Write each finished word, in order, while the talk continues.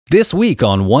This week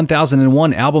on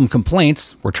 1001 Album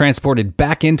Complaints, we're transported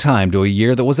back in time to a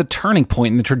year that was a turning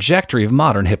point in the trajectory of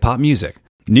modern hip-hop music.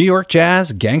 New York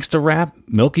jazz, gangsta rap,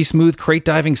 milky smooth crate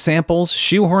diving samples,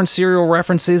 shoehorn serial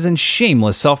references, and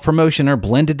shameless self-promotion are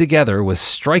blended together with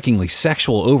strikingly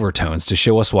sexual overtones to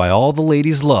show us why all the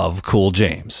ladies love Cool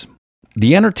James.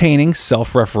 The entertaining,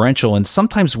 self-referential, and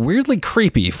sometimes weirdly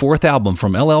creepy fourth album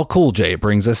from LL Cool J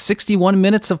brings us 61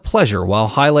 minutes of pleasure while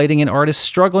highlighting an artist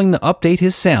struggling to update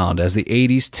his sound as the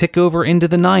 80s tick over into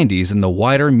the 90s and the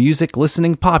wider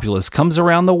music-listening populace comes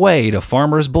around the way to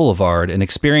Farmers Boulevard and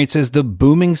experiences the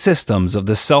booming systems of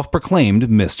the self-proclaimed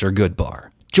Mr.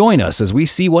 Goodbar. Join us as we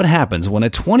see what happens when a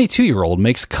 22-year-old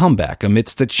makes a comeback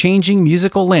amidst the changing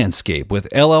musical landscape with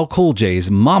LL Cool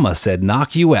J's Mama Said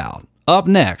Knock You Out. Up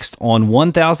next on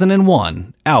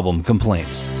 1001 Album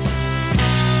Complaints.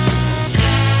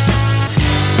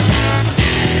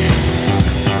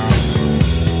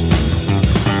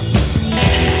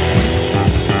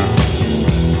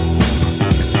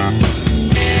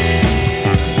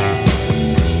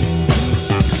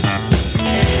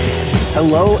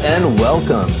 Hello and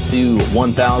welcome to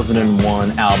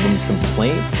 1001 Album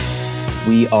Complaints.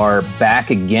 We are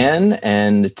back again,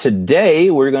 and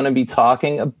today we're going to be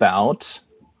talking about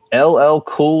LL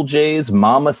Cool J's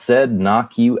Mama Said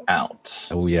Knock You Out.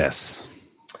 Oh, yes.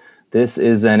 This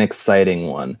is an exciting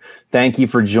one. Thank you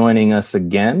for joining us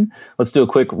again. Let's do a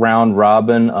quick round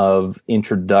robin of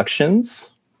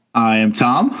introductions. I am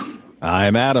Tom. I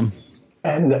am Adam.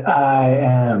 And I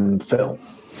am Phil.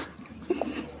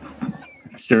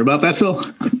 Sure about that, Phil?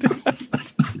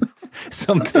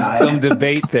 Some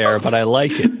debate there, but I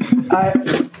like it.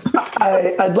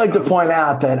 I'd like to point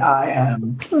out that I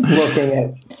am looking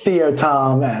at Theo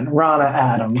Tom and Rana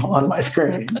Adam on my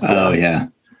screen. So. Oh, yeah.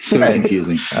 So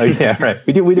confusing. Oh, yeah, right.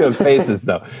 We do have faces,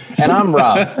 though. And I'm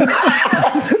Rob.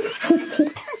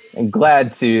 I'm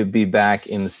glad to be back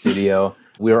in the studio.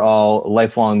 We're all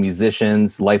lifelong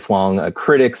musicians, lifelong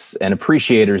critics and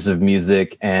appreciators of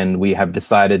music, and we have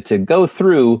decided to go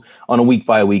through on a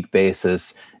week-by-week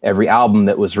basis every album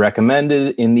that was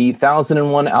recommended in the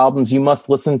 1001 albums you must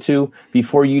listen to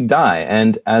before you die.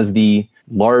 And as the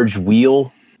large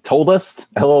wheel told us,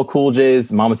 LL Cool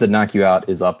J's Mama Said Knock You Out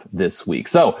is up this week.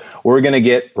 So we're going to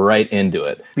get right into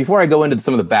it. Before I go into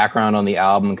some of the background on the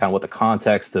album and kind of what the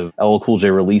context of LL Cool J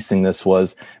releasing this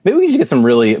was, maybe we can just get some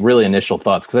really, really initial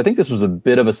thoughts, because I think this was a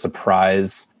bit of a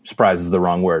surprise. Surprise is the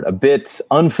wrong word. A bit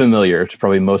unfamiliar to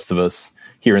probably most of us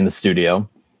here in the studio.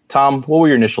 Tom, what were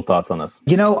your initial thoughts on this?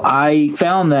 You know, I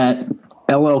found that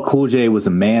LL Cool J was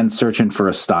a man searching for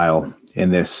a style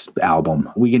in this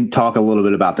album. We can talk a little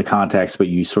bit about the context, but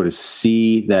you sort of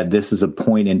see that this is a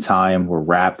point in time where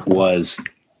rap was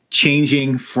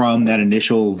changing from that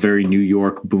initial very New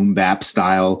York boom bap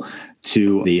style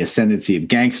to the ascendancy of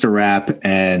gangster rap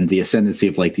and the ascendancy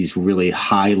of like these really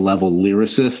high level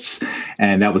lyricists.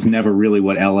 And that was never really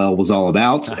what LL was all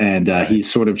about. And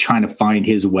he's sort of trying to find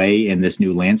his way in this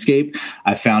new landscape.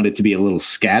 I found it to be a little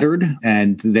scattered,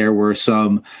 and there were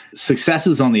some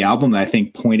successes on the album that I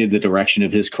think pointed the direction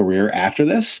of his career after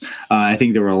this. I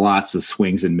think there were lots of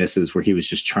swings and misses where he was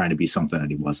just trying to be something that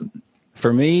he wasn't.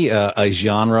 For me, a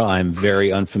genre I'm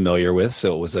very unfamiliar with,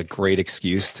 so it was a great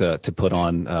excuse to put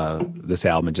on this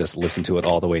album and just listen to it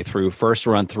all the way through. First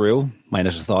run through, my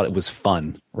initial thought, it was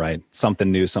fun, right?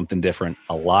 Something new, something different,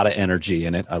 a lot of energy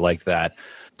in it. I like that.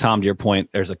 Tom, to your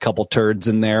point, there's a couple turds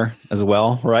in there as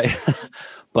well, right?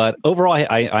 But overall,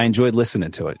 I enjoyed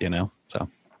listening to it, you know? So,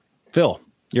 Phil,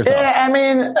 your thoughts? Yeah, I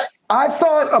mean, I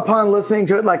thought upon listening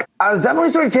to it, like, I was definitely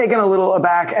sort of taken a little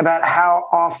aback about how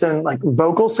often like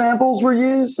vocal samples were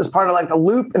used as part of like the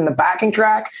loop and the backing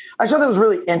track. I thought that was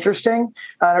really interesting,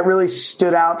 and it really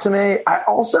stood out to me. I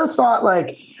also thought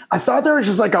there was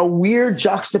just like a weird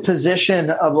juxtaposition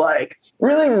of like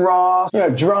really raw,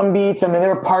 drum beats. I mean,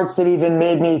 there were parts that even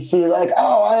made me see like,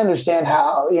 oh, I understand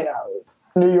how,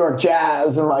 New York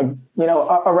jazz and like,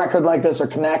 a record like this are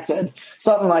connected.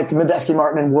 Something like Medeski,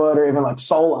 Martin and Wood, or even like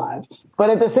Soul Live. But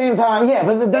at the same time,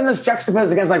 but then this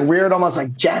juxtaposed against like weird, almost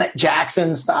like Janet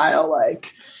Jackson style,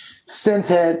 like synth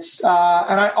hits. And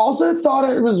I also thought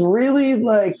it was really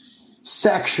like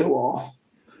sexual.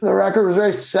 The record was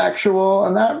very sexual,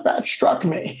 and that struck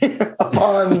me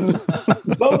upon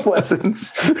both listens.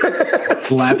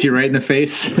 Slapped you right in the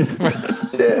face.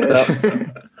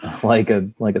 Like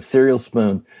a cereal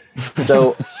spoon.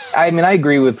 So, I mean, I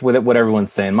agree with what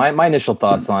everyone's saying. My initial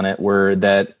thoughts on it were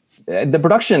that the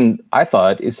production, I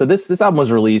thought, so this album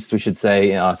was released, we should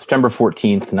say, September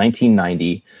 14th,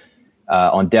 1990,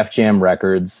 on Def Jam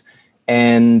Records.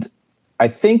 And I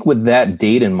think with that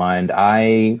date in mind,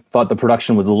 I thought the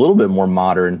production was a little bit more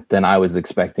modern than I was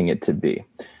expecting it to be.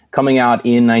 Coming out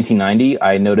in 1990,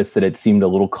 I noticed that it seemed a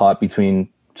little caught between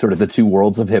sort of the two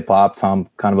worlds of hip hop. Tom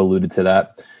kind of alluded to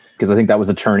that, because I think that was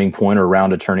a turning point, or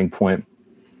around a turning point.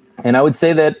 And I would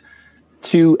say that,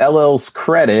 to LL's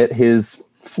credit, his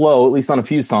flow, at least on a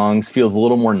few songs, feels a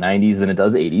little more 90s than it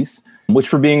does 80s, which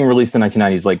for being released in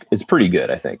 1990s, is pretty good,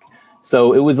 I think.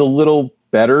 So it was a little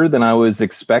better than I was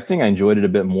expecting. I enjoyed it a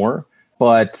bit more,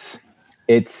 but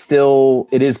it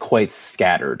is quite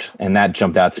scattered, and that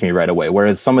jumped out to me right away.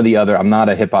 Whereas some of the other, I'm not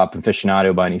a hip hop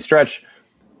aficionado by any stretch,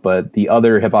 but the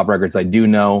other hip hop records I do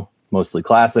know, mostly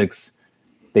classics,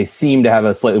 they seem to have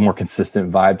a slightly more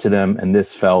consistent vibe to them. And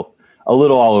this felt a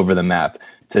little all over the map,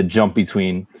 to jump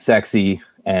between sexy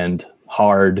and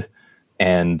hard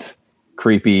and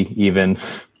creepy, even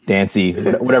dancey,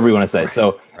 whatever you want to say.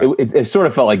 So it sort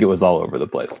of felt like it was all over the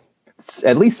place.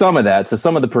 At least some of that. So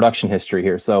some of the production history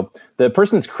here. So the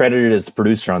person that's credited as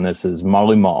producer on this is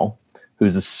Marley Marl,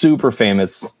 who's a super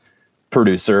famous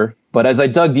producer. But as I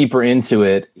dug deeper into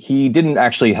it, he didn't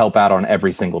actually help out on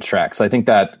every single track. So I think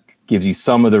that gives you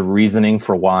some of the reasoning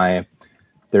for why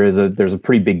there's a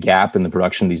pretty big gap in the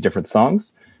production of these different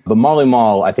songs. But Marley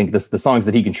Marl, I think the songs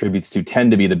that he contributes to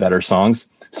tend to be the better songs,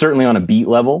 certainly on a beat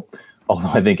level, although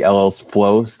I think LL's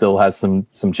flow still has some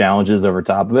challenges over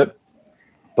top of it.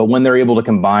 But when they're able to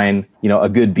combine, a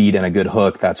good beat and a good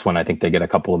hook, that's when I think they get a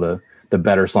couple of the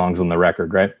better songs on the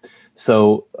record, right?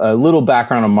 So a little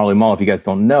background on Marley Marl, if you guys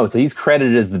don't know. So he's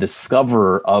credited as the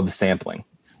discoverer of sampling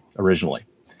originally.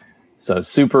 So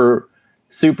super,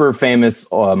 super famous.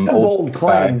 Bold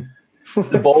claim.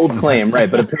 The bold claim,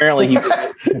 right? But apparently he's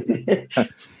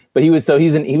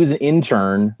an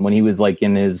intern when he was like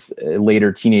in his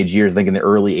later teenage years, I think in the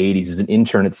early 80s. He's an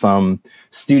intern at some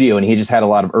studio, and he just had a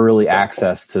lot of early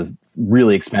access to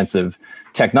really expensive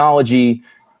technology,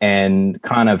 and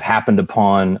kind of happened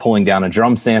upon pulling down a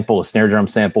snare drum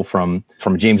sample from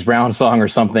a James Brown song or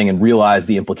something, and realized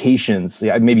the implications.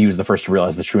 Maybe he was the first to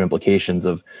realize the true implications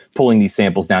of pulling these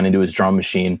samples down into his drum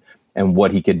machine, and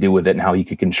what he could do with it, and how he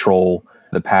could control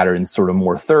the patterns sort of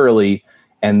more thoroughly.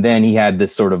 And then he had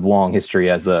this sort of long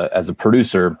history as a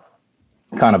producer,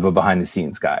 kind of a behind the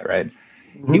scenes guy, right?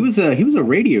 He was a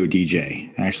radio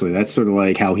DJ, actually. That's sort of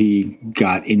like how he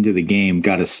got into the game,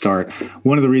 got his start.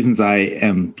 One of the reasons I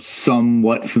am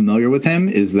somewhat familiar with him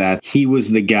is that he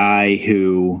was the guy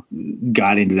who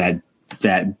got into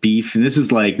that beef. And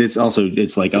it's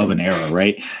like of an era,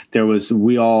 right?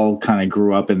 We all kind of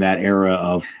grew up in that era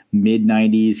of mid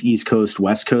 90s East Coast,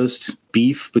 West Coast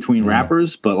beef between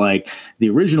rappers. But like the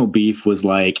original beef was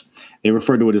like, they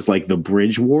referred to it as like the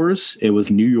Bridge Wars. It was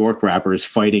New York rappers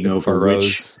fighting over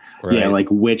boroughs,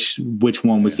 which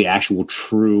one was the actual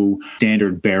true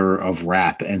standard bearer of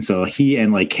rap. And so he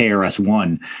and like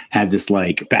KRS-One had this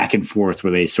like back and forth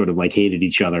where they sort of like hated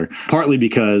each other, partly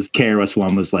because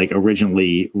KRS-One was like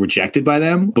originally rejected by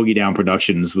them. Boogie Down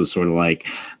Productions was sort of like,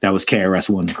 that was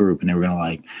KRS-One's group, and they were gonna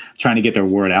like trying to get their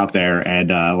word out there. And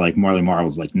like Marley Marl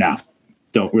was like, no,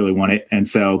 don't really want it. And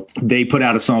so they put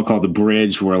out a song called The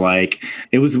Bridge, where like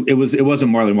it wasn't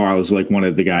Marley Marl, it was like one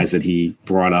of the guys that he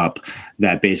brought up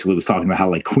that basically was talking about how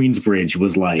like Queensbridge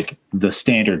was like the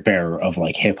standard bearer of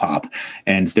like hip hop.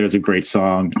 And there's a great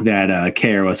song that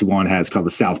KRS-One has called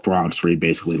The South Bronx, where he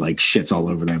basically like shits all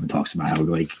over them and talks about how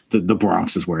like the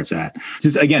Bronx is where it's at.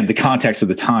 Just again, the context of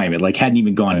the time, it like hadn't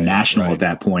even gone national at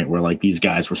that point, where like these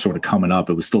guys were sort of coming up.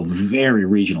 It was still very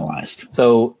regionalized.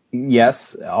 So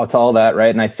yes, to all that, right?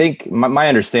 And I think my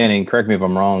understanding, correct me if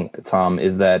I'm wrong, Tom,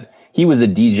 is that he was a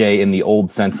DJ in the old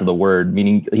sense of the word,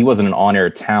 meaning he wasn't an on-air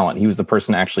talent. He was the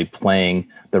person actually playing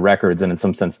the records and in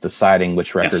some sense deciding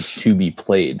which records to be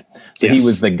played. So he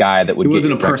was the guy that would get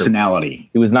wasn't a personality.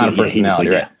 He was not a personality,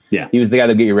 right? Yeah. He was the guy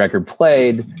that would get your record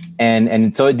played.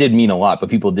 And so it did mean a lot, but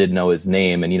people did know his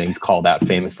name. And, he's called out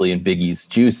famously in Biggie's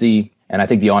Juicy. And I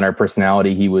think the on-air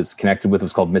personality he was connected with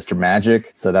was called Mr.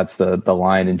 Magic. So that's the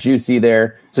line in Juicy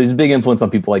there. So he's a big influence on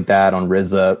people like that, on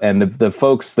RZA. And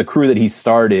the crew that he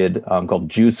started called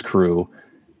Juice Crew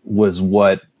was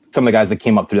what some of the guys that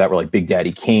came up through that were like Big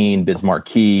Daddy Kane, Biz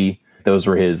Markie. Those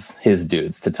were his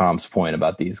dudes, to Tom's point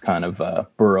about these kind of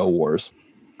borough wars.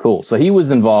 Cool. So he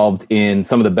was involved in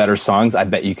some of the better songs. I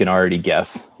bet you can already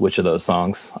guess which of those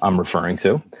songs I'm referring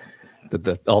to.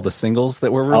 All the singles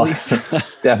that were released.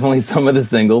 Definitely some of the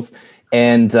singles,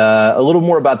 and a little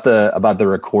more about the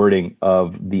recording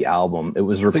of the album. It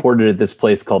was recorded at this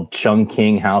place called Chung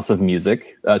King House of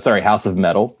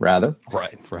Metal, rather.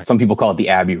 Right. Some people call it the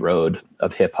Abbey Road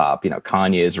of hip hop.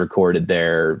 Kanye is recorded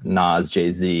there, Nas,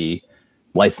 Jay-Z,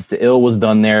 License to Ill was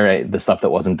done there. The stuff that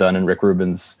wasn't done in Rick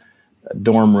Rubin's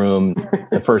Dorm Room.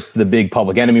 The big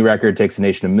Public Enemy record, Takes a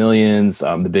Nation of Millions,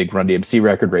 the big Run DMC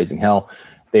record, Raising Hell.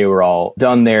 They were all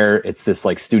done there. It's this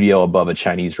like studio above a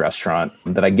Chinese restaurant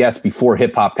that I guess before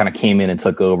hip hop kind of came in and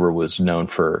took over was known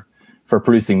for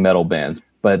producing metal bands.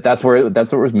 But that's where it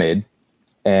was made.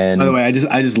 And by the way, I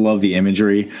just love the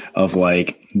imagery of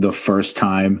like the first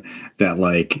time that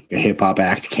like a hip hop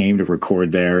act came to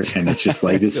record there, and it's just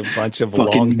like this a bunch of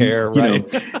fucking, long hair, right?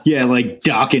 Yeah, like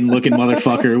Dokken looking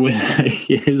motherfucker with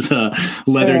his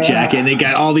leather jacket. And they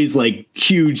got all these like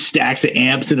huge stacks of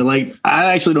amps, and they're like,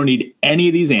 I actually don't need any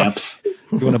of these amps.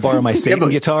 You want to borrow my Satan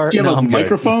guitar? Do you have a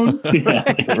microphone?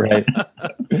 Yeah. Right.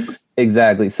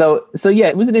 Exactly. So yeah,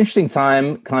 it was an interesting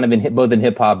time kind of both in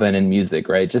hip hop and in music,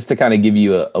 right? Just to kind of give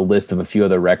you a list of a few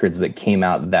other records that came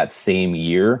out that same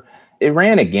year. It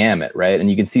ran a gamut, right? And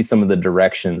you can see some of the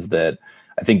directions that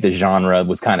I think the genre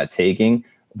was kind of taking.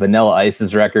 Vanilla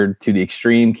Ice's record To the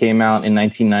Extreme came out in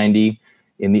 1990.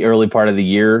 In the early part of the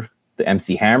year, the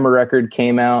MC Hammer record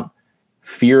came out.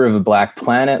 Fear of a Black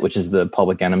Planet, which is the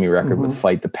Public Enemy record with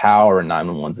Fight the Power and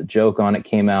 911's A Joke on it,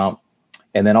 came out.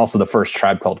 And then also the first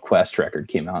Tribe Called Quest record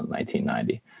came out in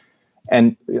 1990.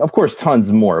 And of course,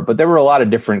 tons more, but there were a lot of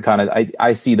different kind of,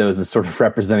 I see those as sort of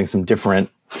representing some different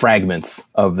fragments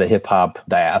of the hip hop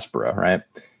diaspora, right?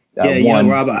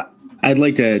 Rob, I'd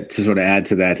like to sort of add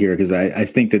to that here, because I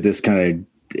think that this kind of,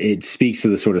 it speaks to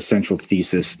the sort of central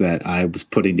thesis that I was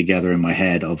putting together in my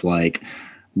head of like,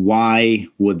 why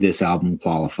would this album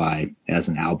qualify as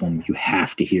an album you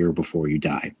have to hear before you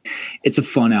die? It's a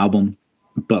fun album,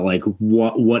 but like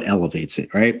what elevates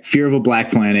it, right? Fear of a Black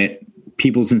Planet,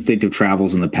 People's Instinctive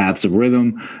Travels in the Paths of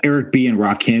Rhythm, Eric B. and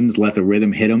Rakim's Let the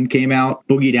Rhythm Hit 'Em came out.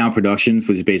 Boogie Down Productions,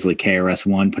 which is basically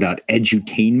KRS-One, put out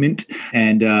Edutainment.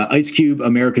 And Ice Cube,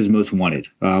 America's Most Wanted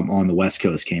on the West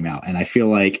Coast came out. And I feel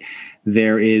like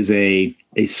there is a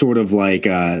sort of like,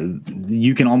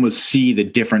 you can almost see the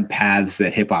different paths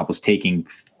that hip hop was taking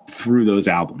through those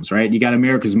albums, right? You got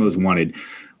America's Most Wanted,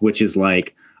 which is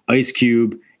like Ice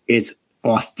Cube. It's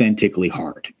authentically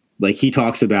hard. Like he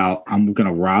talks about, I'm going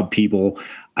to rob people.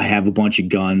 I have a bunch of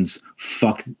guns.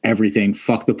 Fuck everything.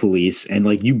 Fuck the police. And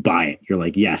like, you buy it. You're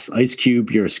like, yes, Ice Cube,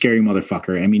 you're a scary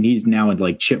motherfucker. I mean, he's now in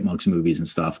like Chipmunks movies and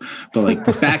stuff. But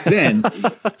like back then,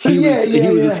 he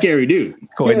was a scary dude.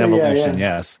 Quite an evolution,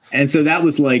 yes. And so that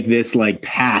was like this like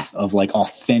path of like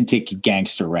authentic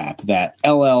gangster rap that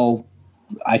LL,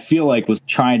 I feel like, was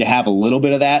trying to have a little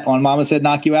bit of that on Mama Said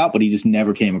Knock You Out, but he just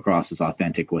never came across as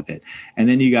authentic with it. And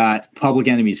then you got Public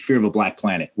Enemy's Fear of a Black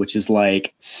Planet, which is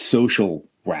like social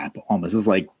rap almost. It's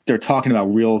like they're talking about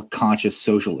real conscious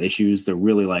social issues. They're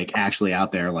really like actually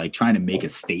out there like trying to make a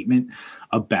statement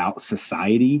about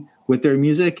society with their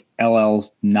music.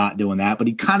 LL's not doing that, but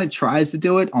he kind of tries to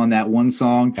do it on that one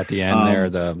song. At the end there,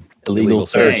 the Illegal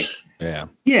Search. Yeah.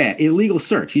 Yeah, Illegal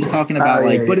Search. He's talking about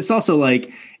but it's also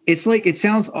like, it's like, it's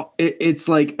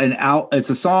like it's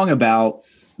a song about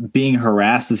being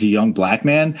harassed as a young black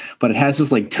man, but it has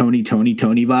this like Tony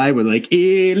vibe where like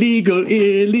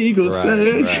illegal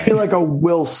search. I feel like a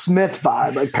Will Smith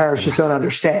vibe, like parents just don't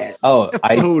understand. Oh,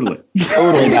 I totally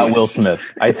got Will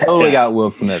Smith. I totally got Will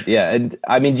Smith. Yeah. And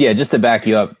I mean, yeah, just to back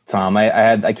you up, Tom,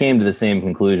 I came to the same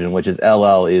conclusion, which is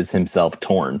LL is himself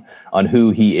torn on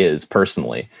who he is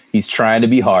personally. He's trying to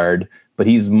be hard, but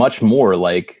he's much more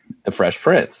like the Fresh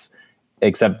Prince,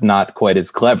 except not quite as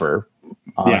clever,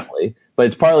 honestly. Yeah. But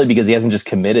it's partly because he hasn't just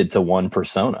committed to one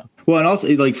persona. Well, and also,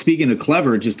 like, speaking of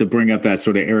clever, just to bring up that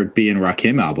sort of Eric B. and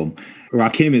Rakim album,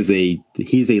 Rakim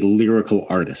he's a lyrical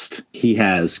artist. He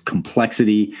has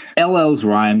complexity. LL's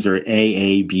rhymes are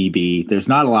AABB. There's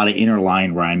not a lot of inner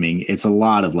line rhyming. It's a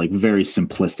lot of like very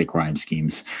simplistic rhyme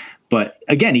schemes. But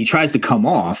again, he tries to come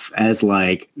off as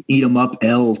like Eat 'em Up,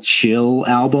 L Chill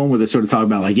album, where they're sort of talking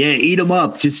about like, yeah, eat 'em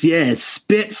up, just, yeah,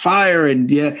 spit fire.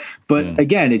 And yeah, but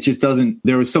again, it just doesn't,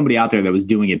 there was somebody out there that was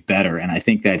doing it better. And I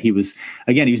think that he was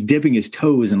dipping his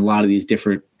toes in a lot of these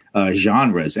different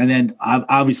genres. And then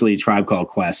obviously Tribe Called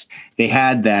Quest, they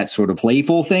had that sort of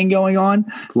playful thing going on,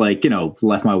 like, you know,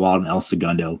 Left My Wallet and El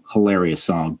Segundo, hilarious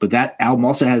song. But that album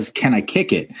also has Can I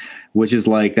Kick It, which is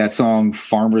like that song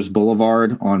Farmers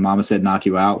Boulevard on Mama Said Knock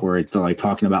You Out, where it's like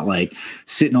talking about like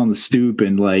sitting on the stoop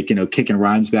and like, you know, kicking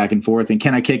rhymes back and forth. And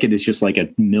Can I Kick It is just like a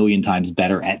million times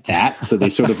better at that. So they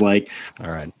sort of like,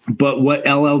 all right. But what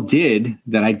LL did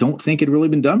that I don't think had really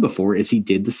been done before is he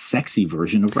did the sexy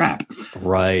version of rap.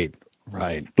 Right.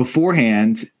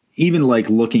 Beforehand, even like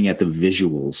looking at the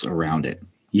visuals around it,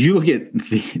 you look at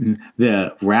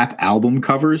the rap album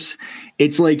covers,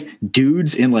 it's like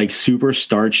dudes in like super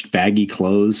starched baggy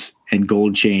clothes and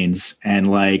gold chains.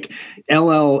 And like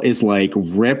LL is like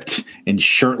ripped and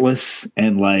shirtless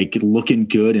and like looking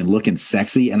good and looking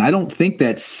sexy. And I don't think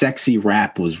that sexy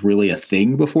rap was really a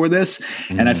thing before this.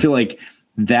 And I feel like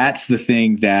that's the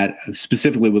thing that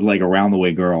specifically with like Around the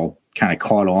Way Girl kind of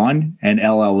caught on. And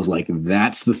LL was like,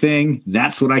 that's the thing.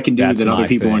 That's what I can do that other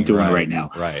people aren't doing right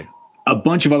now. Right. A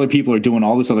bunch of other people are doing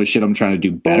all this other shit I'm trying to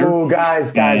do better. Oh, guys,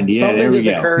 something just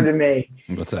occurred to me.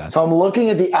 What's that? So I'm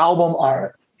looking at the album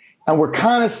art, and we're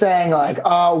kind of saying like,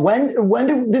 when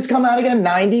did this come out again?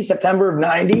 90, September of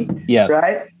 90? Yes.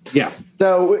 Right? Yeah.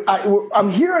 So I'm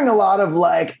hearing a lot of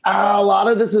like, a lot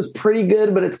of this is pretty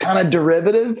good, but it's kind of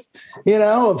derivative,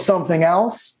 of something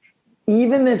else.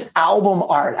 Even this album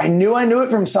art, I knew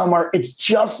it from somewhere. It's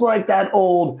just like that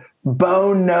old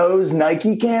Bone Nose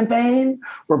Nike campaign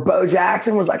where Bo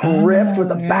Jackson was like ripped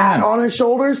with a bat on his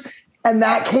shoulders. And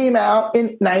that came out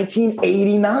in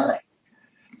 1989.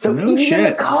 So even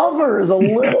the cover is a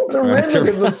little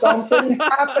derivative of something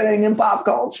happening in pop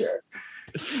culture.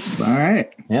 All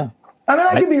right. Yeah. I mean,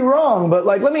 I could be wrong, but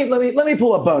like, let me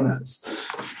pull up Bo Nose.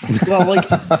 Well,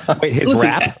 like, wait, his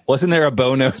rap? Wasn't there a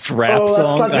Bo Nose rap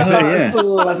song?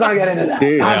 Let's not get into that.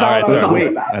 Dude, that's was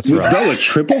right. Bo a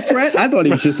triple threat? I thought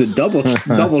he was just a double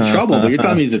trouble, but you're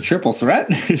telling me he's a triple threat?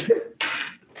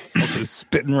 Also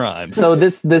spitting rhymes. So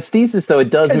this thesis, though,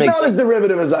 it's not as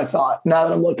derivative as I thought. Now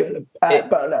that I'm looking at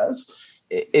Bo Nose.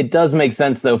 It does make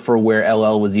sense, though, for where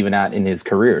LL was even at in his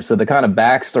career. So the kind of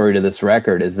backstory to this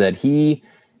record is that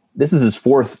this is his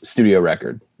fourth studio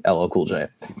record, LL Cool J.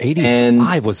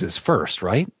 85 was his first,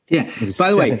 right? Yeah. By the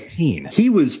 17. way, he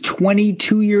was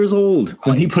 22 years old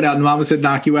when he put out Mama Said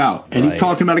Knock You Out. And he's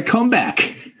talking about a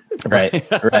comeback. Right,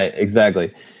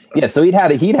 exactly. Yeah, so he'd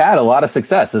had a lot of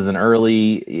success as an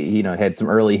early, had some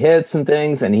early hits and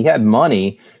things, and he had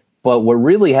money. But what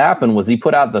really happened was he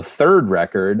put out the third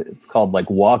record. It's called like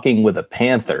Walking with a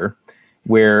Panther,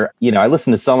 where, I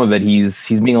listened to some of it. He's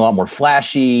being a lot more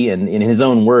flashy, and in his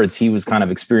own words, he was kind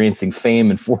of experiencing fame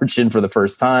and fortune for the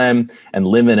first time and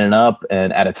living it up.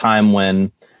 And at a time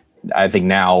when I think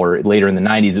now or later in the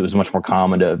 90s, it was much more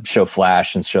common to show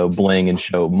flash and show bling and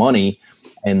show money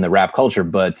in the rap culture.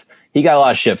 But he got a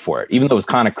lot of shit for it, even though it was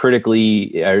kind of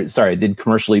it did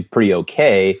commercially pretty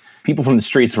okay. People from the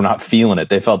streets were not feeling it.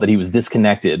 They felt that he was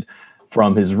disconnected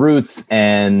from his roots,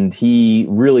 and he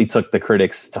really took the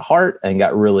critics to heart and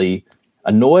got really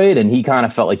annoyed, and he kind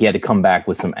of felt like he had to come back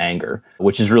with some anger,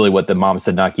 which is really what the Mama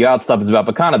Said Knock You Out stuff is about.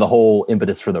 But kind of the whole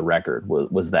impetus for the record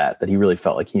was that he really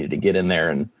felt like he needed to get in there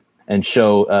and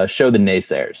show the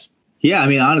naysayers. Yeah, I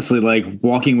mean, honestly, like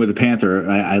Walking with a Panther,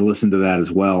 I listened to that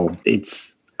as well.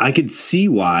 I could see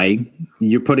why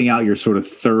you're putting out your sort of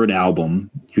third album.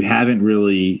 You haven't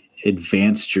really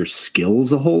advanced your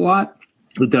skills a whole lot.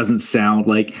 It doesn't sound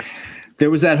like there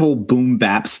was that whole boom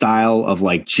bap style of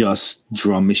like just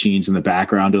drum machines in the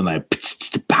background doing like,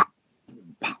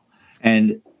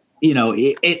 and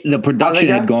the production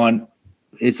had gone.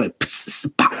 It's like,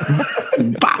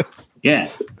 yeah.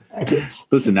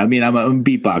 Listen, I mean, I'm a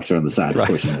beatboxer on the side, of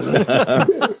course.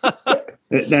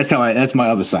 That's my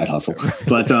other side hustle.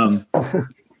 But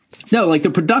no, like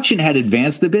the production had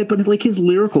advanced a bit, but like his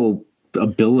lyrical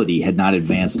ability had not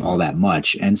advanced all that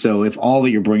much. And so if all that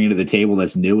you're bringing to the table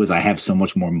that's new is I have so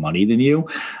much more money than you,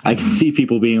 I can see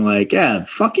people being like, yeah,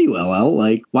 fuck you, LL.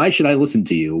 Like, why should I listen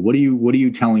to you? What are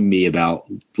you telling me about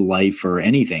life or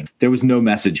anything? There was no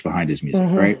message behind his music,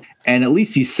 right? And at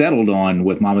least he settled on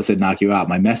with Mama Said Knock You Out.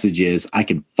 My message is I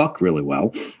can fuck really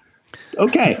well.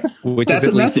 Okay. Which is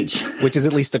at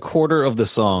least a quarter of the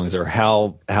songs are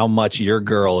how much your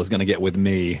girl is going to get with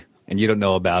me. And you don't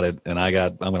know about it, and I'm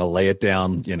going to lay it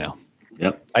down.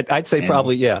 Yep. I'd say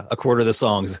probably a quarter of the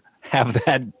songs have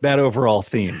that overall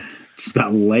theme. It's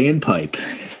about laying pipe,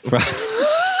 right?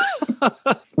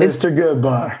 Mr.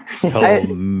 Goodbar.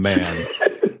 Oh man.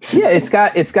 Yeah, it's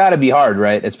got to be hard,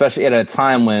 right? Especially at a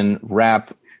time when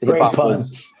hip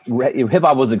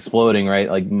hop was exploding, right?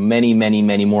 Like many, many,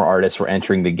 many more artists were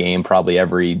entering the game probably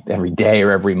every day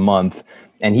or every month.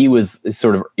 And he was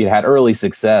had early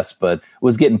success, but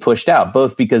was getting pushed out,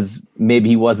 both because maybe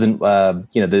he wasn't,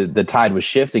 the tide was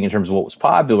shifting in terms of what was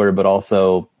popular, but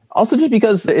also just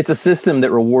because it's a system that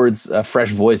rewards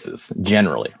fresh voices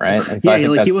generally, right? And so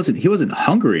he wasn't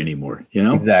hungry anymore,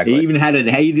 Exactly. He even had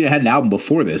an album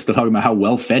before this talking about how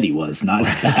well fed he was, not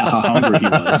how hungry he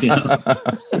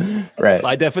was, Right.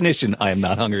 By definition, I am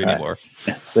not hungry anymore.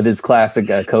 With his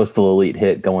classic Coastal Elite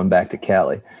hit, Going Back to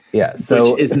Cali. Yeah,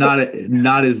 so which is not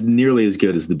as nearly as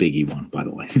good as the Biggie one, by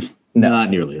the way. No, not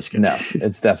nearly as good. No,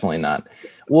 it's definitely not.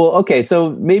 Well, okay,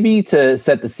 so maybe to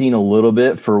set the scene a little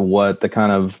bit for what the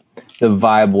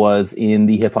vibe was in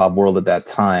the hip hop world at that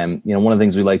time. You know, one of the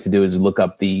things we like to do is look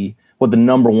up what the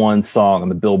number one song on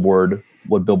the Billboard,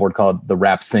 what Billboard called the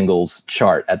rap singles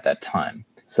chart at that time.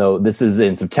 So this is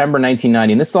in September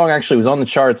 1990, and this song actually was on the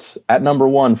charts at number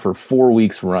one for 4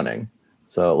 weeks running.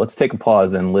 So let's take a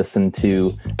pause and listen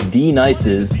to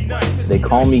D-Nice's They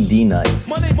Call Me D-Nice.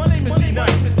 My name is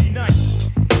D-Nice.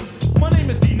 My name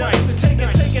is D-Nice.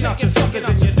 Taking out your suckers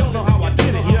and you don't know how I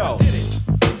did it. Yo,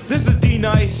 this is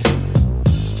D-Nice.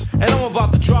 And I'm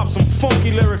about to drop some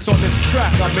funky lyrics on this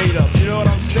track I made up. You know what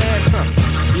I'm saying?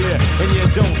 Yeah, and you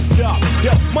don't stop.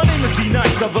 Yo, my name is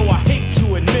D-Nice, although I hate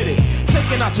to admit it.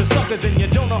 Taking out your suckers and you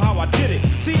don't know how I did it.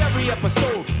 See, every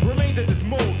episode remains in this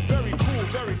mode. Very cool,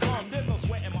 very calm. There's no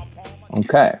sweat in my palm.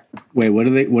 Okay. Wait, what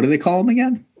do they call him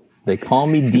again? They Call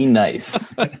Me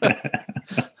D-Nice.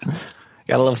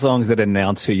 Gotta love songs that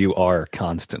announce who you are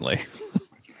constantly.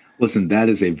 Listen, that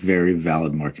is a very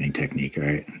valid marketing technique,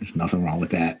 right? There's nothing wrong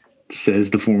with that. Says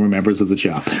the former members of the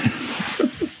Chop.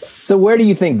 So where do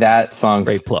you think that song...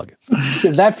 Great plug.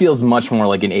 Because that feels much more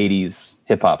like an 80s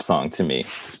hip-hop song to me.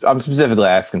 I'm specifically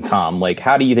asking Tom, like,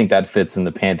 how do you think that fits in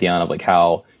the pantheon of, like,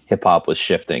 how hip-hop was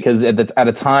shifting? Because at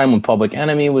a time when Public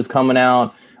Enemy was coming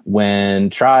out, when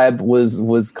Tribe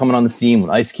was coming on the scene, when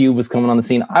Ice Cube was coming on the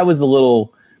scene, I was a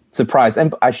little surprised.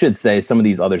 And I should say some of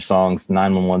these other songs,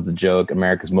 911's a Joke,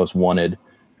 America's Most Wanted,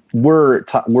 were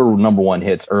number one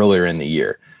hits earlier in the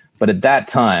year. But at that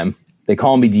time, They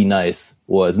Call Me D-Nice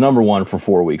was number one for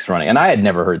 4 weeks running. And I had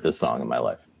never heard this song in my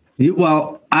life.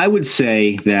 Well, I would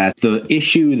say that the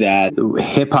issue that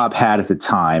hip hop had at the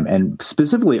time, and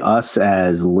specifically us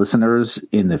as listeners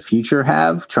in the future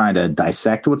have, trying to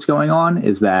dissect what's going on,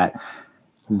 is that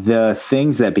the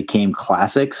things that became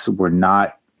classics were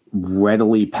not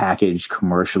readily packaged,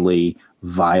 commercially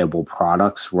viable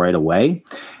products right away.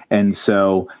 And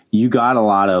so you got a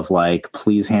lot of like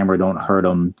Please Hammer, Don't Hurt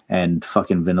 'Em and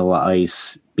fucking Vanilla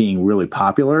Ice being really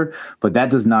popular, but that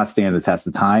does not stand the test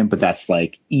of time. But that's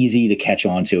like easy to catch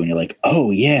on to. And you're like,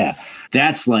 oh yeah,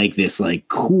 that's like this like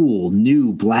cool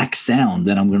new black sound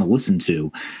that I'm going to listen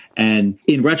to. And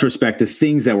in retrospect, the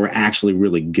things that were actually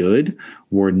really good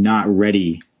were not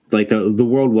ready. Like the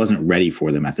world wasn't ready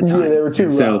for them at the time. Yeah, they were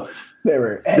too so rough. They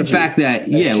were edgy. The fact that,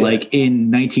 like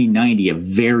in 1990, a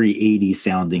very 80s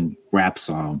sounding rap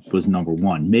song was number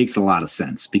one makes a lot of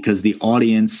sense because the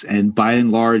audience, and by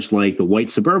and large, like the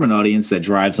white suburban audience that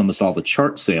drives almost all the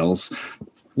chart sales,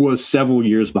 was several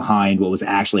years behind what was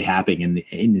actually happening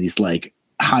in these like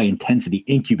high intensity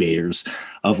incubators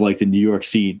of like the New York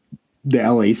scene, the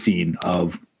LA scene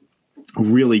of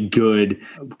really good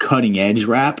cutting edge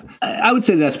rap. I would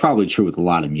say that's probably true with a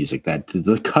lot of music, that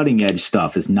the cutting edge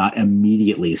stuff is not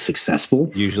immediately successful.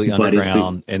 Usually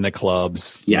underground in the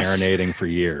clubs, marinating for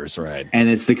years, right? And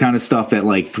it's the kind of stuff that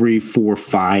like 3, 4,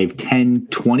 5, 10,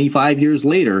 25 years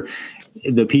later,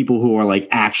 the people who are like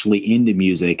actually into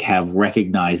music have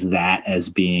recognized that as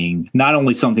being not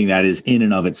only something that is in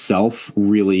and of itself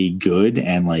really good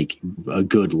and like a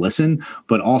good listen,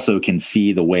 but also can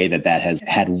see the way that has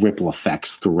had ripple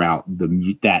effects throughout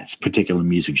that particular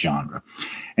music genre.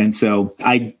 And so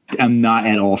I am not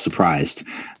at all surprised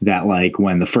that like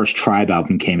when the first Tribe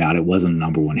album came out, it wasn't a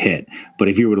number one hit. But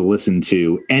if you were to listen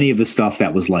to any of the stuff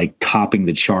that was like topping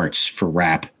the charts for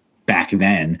rap back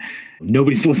then,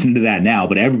 nobody's listening to that now,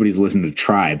 but everybody's listening to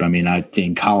Tribe. I mean,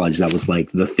 in college, that was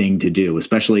like the thing to do,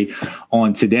 especially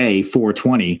on today,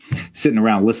 420, sitting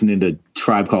around listening to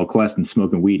Tribe Called Quest and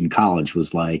smoking weed in college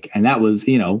was like, and that was,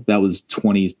 that was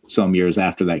 20 some years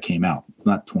after that came out.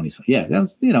 Not 20. Yeah, that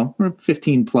was,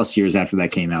 15 plus years after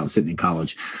that came out, sitting in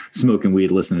college, smoking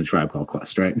weed, listening to Tribe Called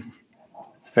Quest, right?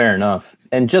 Fair enough.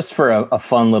 And just for a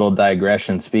fun little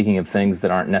digression, speaking of things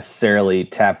that aren't necessarily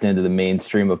tapped into the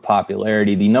mainstream of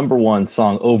popularity, the number one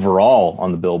song overall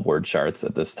on the Billboard charts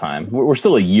at this time, we're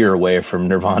still a year away from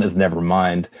Nirvana's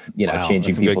Nevermind,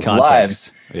 changing people's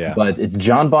lives. Yeah. But it's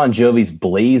John Bon Jovi's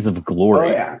Blaze of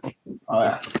Glory.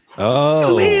 Oh.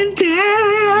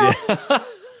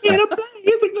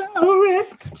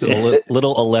 So a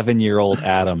little 11-year-old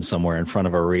Adam somewhere in front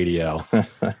of a radio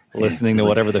listening to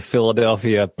whatever the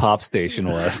Philadelphia pop station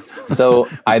was. So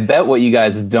I bet what you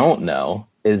guys don't know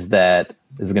is that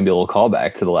this is going to be a little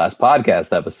callback to the last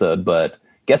podcast episode, but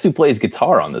guess who plays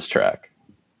guitar on this track?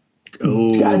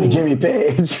 It's got to be Jimmy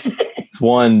Page. It's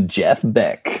one Jeff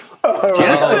Beck.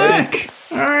 Jeff Beck.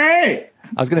 All right.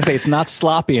 I was going to say it's not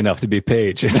sloppy enough to be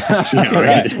Page.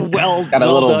 It's well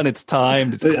done. It's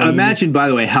timed. It's imagine, by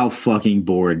the way, how fucking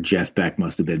bored Jeff Beck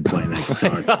must have been playing that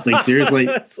guitar. Like seriously,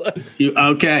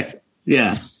 okay,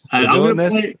 yeah. I'm doing gonna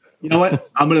this. You know what?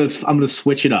 I'm gonna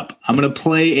switch it up. I'm gonna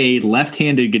play a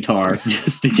left-handed guitar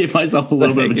just to give myself a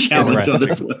little bit of a challenge on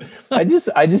this one. I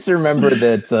just remember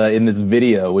that in this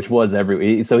video, which was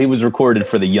so he was recorded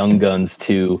for the Young Guns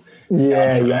 2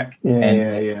 soundtrack.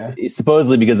 Yeah.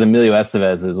 Supposedly because Emilio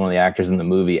Estevez, who's one of the actors in the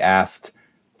movie, asked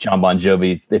John Bon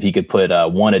Jovi if he could put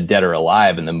Wanted Dead or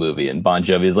Alive in the movie, and Bon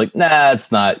Jovi is like, nah,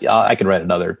 it's not. I could write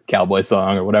another cowboy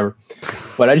song or whatever.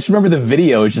 But I just remember the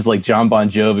video is just like John Bon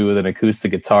Jovi with an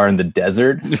acoustic guitar in the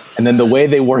desert, and then the way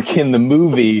they work in the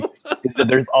movie is that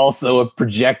there's also a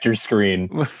projector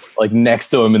screen like next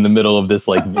to him in the middle of this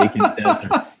like vacant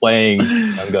desert playing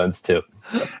Young Guns 2.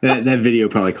 That video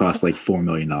probably cost like $4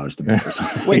 million to make or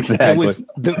something. Wait, Exactly. it was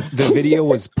the video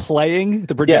was playing.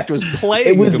 The projector was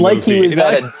playing. It was the like movie, he was you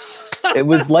know? it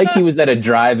was like he was at a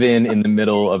drive-in in the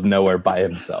middle of nowhere by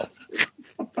himself.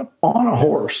 On a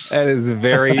horse. That is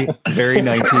very, very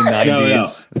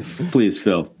 1990s. No. Please,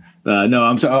 Phil. No,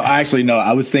 I'm sorry. Actually, no.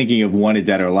 I was thinking of Wanted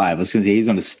Dead or Alive. I was going to say he's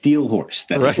on a steel horse.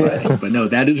 But no,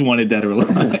 that is Wanted Dead or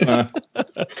Alive.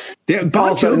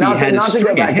 Bon Jovi had his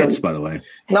string of hits, by the way.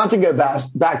 Not to go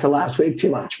back to last week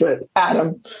too much, but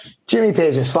Adam, Jimmy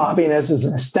Page's sloppiness is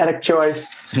an aesthetic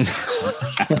choice.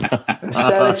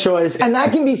 Aesthetic choice. And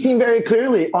that can be seen very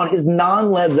clearly on his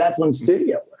non-Led Zeppelin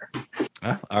studio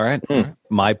work. All right.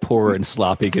 My poor and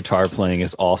sloppy guitar playing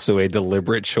is also a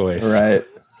deliberate choice. Right.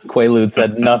 Quaaludes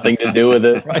had nothing to do with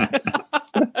it.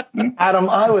 Adam,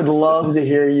 I would love to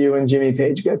hear you and Jimmy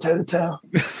Page go toe to toe.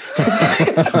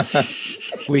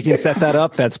 We can set that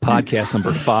up. That's podcast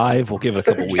number 5. We'll give it a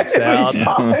couple weeks out.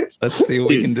 Let's see what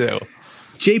we can do.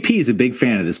 JP is a big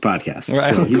fan of this podcast.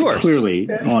 Right, so of he's course. clearly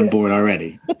on board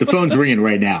already. The phone's ringing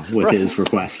right now with his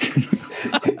request.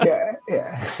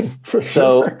 Yeah, for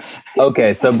sure.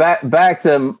 So back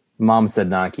to Mom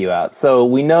Said Knock You Out. So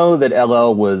we know that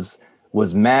LL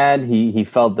was mad. He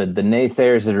felt that the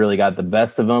naysayers had really got the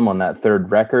best of him on that third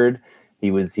record.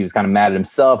 He was kind of mad at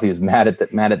himself. He was mad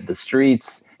at the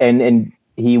streets, and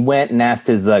he went and asked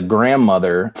his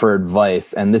grandmother for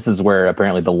advice. And this is where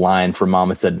apparently the line for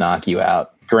Mama Said Knock You Out.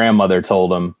 Grandmother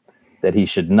told him that he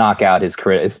should knock out his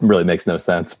critics. It really makes no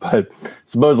sense, but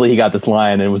supposedly he got this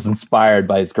line and was inspired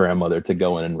by his grandmother to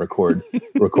go in and record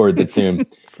the tune.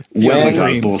 Sounds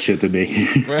like bullshit to me.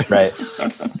 Right.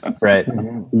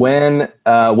 When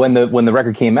the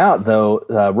record came out, though,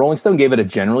 Rolling Stone gave it a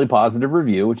generally positive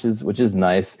review, which is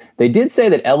nice. They did say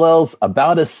that LL's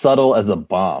about as subtle as a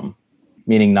bomb,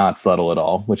 meaning not subtle at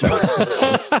all, which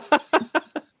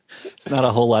It's not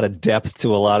a whole lot of depth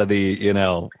to a lot of the,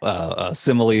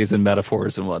 similes and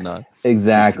metaphors and whatnot.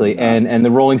 Exactly. And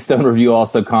the Rolling Stone review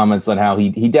also comments on how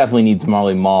he definitely needs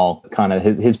Marley Marl, kind of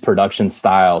his production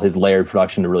style, his layered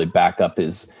production to really back up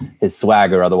his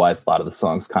swagger. Otherwise, a lot of the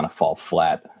songs kind of fall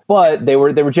flat. But they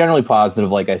were generally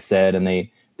positive, like I said, and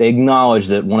they acknowledge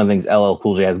that one of the things LL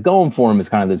Cool J has going for him is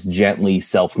kind of this gently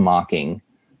self-mocking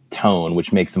tone,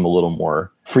 which makes him a little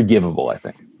more forgivable, I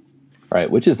think.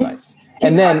 Right, which is nice.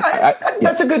 And then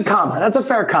that's a good comment. That's a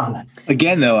fair comment.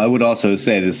 Again, though, I would also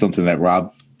say there's something that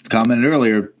Rob commented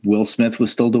earlier. Will Smith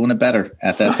was still doing it better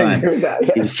at that time. I agree with that.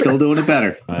 Yeah, He's still doing it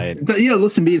better. Right. But,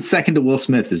 listen, being second to Will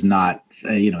Smith is not,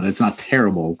 that's not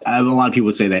terrible. A lot of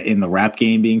people say that in the rap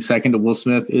game, being second to Will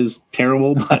Smith is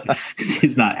terrible, but because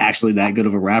he's not actually that good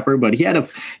of a rapper. But he had a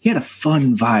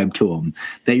fun vibe to him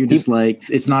that you're just like,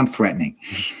 it's non-threatening.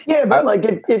 Yeah, but like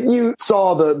if you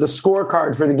saw the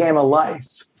scorecard for the Game of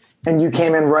Life, and you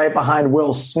came in right behind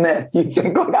Will Smith, you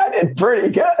think, look, I did pretty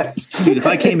good. Dude, if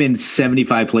I came in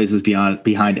 75 places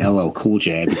behind LL Cool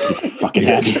J, I'd be fucking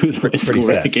happy with the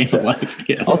score at the Game of Life.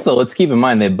 Yeah. Also, let's keep in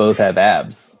mind they both have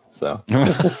abs. So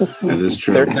that is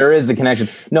true. There is a connection.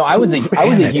 No, I was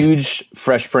a huge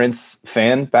Fresh Prince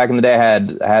fan back in the day.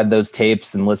 I had those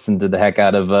tapes and listened to the heck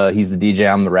out of He's the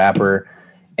DJ, I'm the Rapper.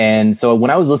 And so when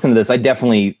I was listening to this,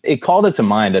 it called it to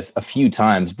mind a few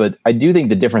times. But I do think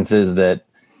the difference is that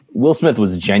Will Smith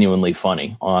was genuinely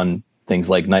funny on things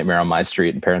like Nightmare on My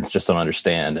Street and Parents Just Don't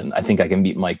Understand. And I think I Can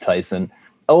Beat Mike Tyson.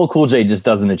 LL Cool J just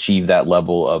doesn't achieve that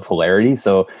level of hilarity.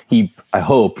 So he, I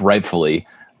hope, rightfully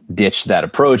ditched that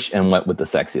approach and went with the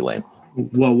sexy lane.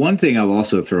 Well, one thing I'll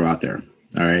also throw out there,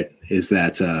 all right, is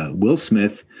that Will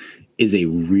Smith is a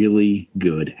really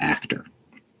good actor.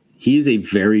 He is a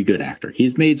very good actor.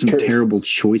 He's made some terrible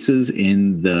choices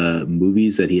in the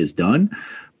movies that he has done.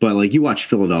 But like you watch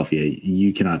Philadelphia,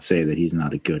 you cannot say that he's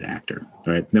not a good actor,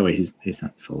 right? No way, he's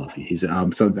not Philadelphia. He's so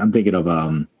I'm thinking of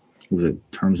was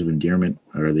it Terms of Endearment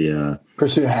or the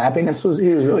Pursuit of Happiness he was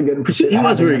really good in Pursuit of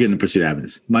Happiness. He was very good in Pursuit of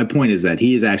Happiness. My point is that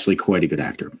he is actually quite a good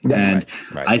actor. That's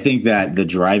right. I think that the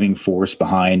driving force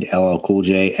behind LL Cool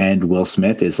J and Will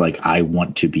Smith is like, I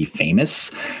want to be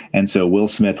famous. And so Will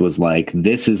Smith was like,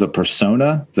 this is a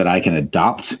persona that I can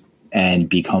adopt and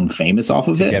become famous off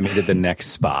of to it. Get me to the next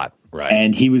spot. Right.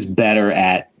 And he was better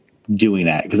at doing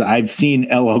that because I've seen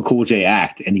LL Cool J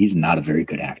act and he's not a very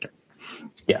good actor.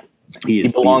 Yeah. He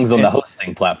belongs on the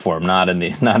hosting platform, not on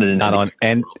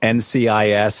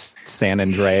NCIS, San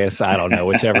Andreas. I don't know,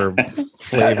 whichever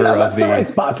flavor that's of the right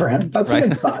spot for him. That's right? a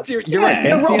good spot. You're right.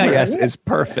 NCIS is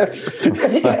perfect.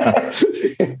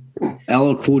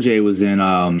 LL Cool J was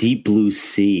in Deep Blue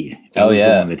Sea. That was the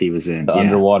one that he was in. The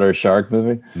underwater shark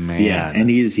movie. Man. Yeah, and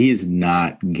he is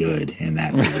not good in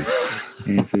that movie.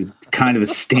 It's kind of a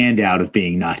standout of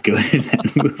being not good in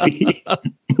that movie,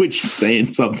 which is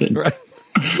saying something. Right.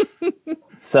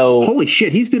 So holy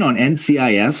shit, he's been on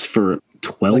NCIS for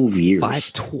 12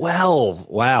 years. 12.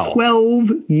 Wow.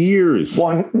 12 years.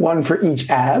 One for each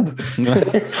ab.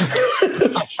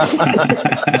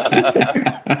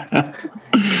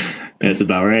 That's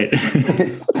about right.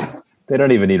 they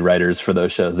don't even need writers for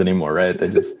those shows anymore, right? They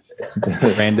just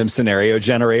random scenario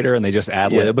generator and they just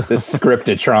ad lib. The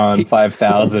Scriptatron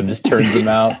 5000 just turns them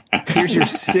out. Here's your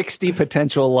 60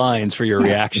 potential lines for your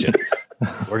reaction.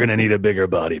 We're going to need a bigger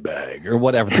body bag or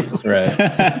whatever.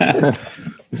 Right.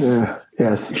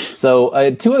 Yes.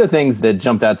 So two other things that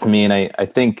jumped out to me, and I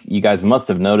think you guys must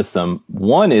have noticed them.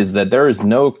 One is that there is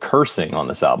no cursing on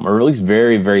this album, or at least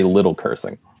very, very little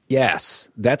cursing. Yes,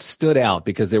 that stood out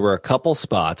because there were a couple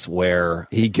spots where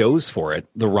he goes for it.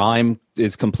 The rhyme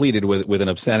is completed with an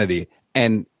obscenity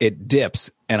and it dips.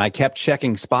 And I kept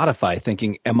checking Spotify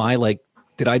thinking,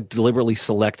 did I deliberately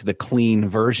select the clean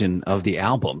version of the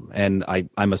album? And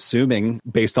I'm assuming,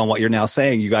 based on what you're now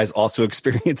saying, you guys also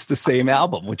experienced the same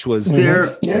album, which was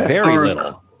very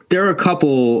little. There are a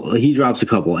couple, he drops a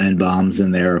couple N-bombs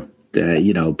in there,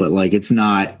 but like it's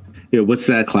not, what's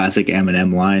that classic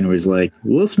Eminem line where he's like,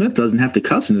 Will Smith doesn't have to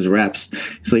cuss in his raps.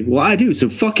 He's like, well, I do. So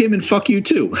fuck him and fuck you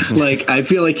too. Like, I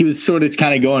feel like he was sort of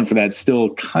kind of going for that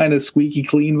still kind of squeaky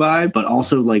clean vibe, but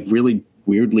also like really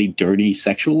weirdly dirty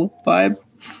sexual vibe.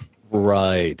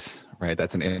 Right.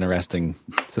 That's an interesting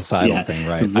societal thing,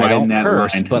 right? I don't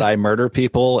curse, but I murder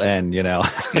people and,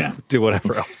 do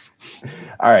whatever else.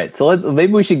 All right. So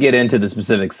maybe we should get into the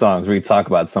specific songs. We can talk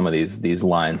about some of these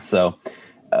lines. So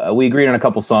we agreed on a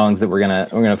couple songs that we're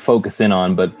gonna focus in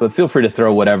on, but feel free to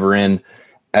throw whatever in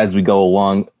as we go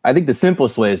along. I think the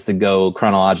simplest way is to go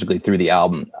chronologically through the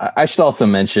album. I should also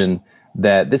mention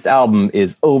that this album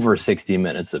is over 60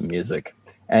 minutes of music.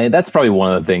 And that's probably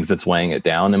one of the things that's weighing it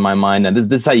down in my mind. And this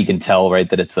is how you can tell, right,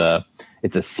 that it's a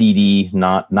CD,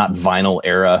 not vinyl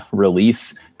era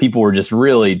release. People were just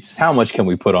how much can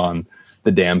we put on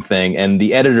the damn thing? And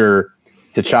the editor,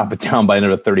 to chop it down by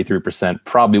another 33%,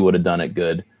 probably would have done it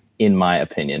good, in my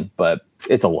opinion. But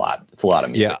it's a lot. It's a lot of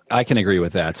music. Yeah, I can agree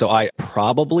with that. So I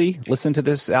probably listened to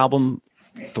this album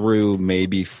through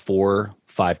maybe 4-5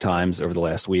 times over the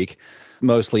last week.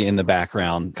 Mostly in the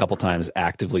background, a couple times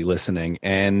actively listening.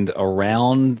 And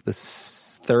around the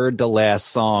third to last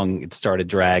song, it started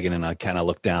dragging and I kind of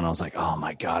looked down and I was like, oh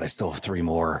my God, I still have 3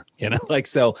 more.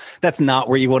 So that's not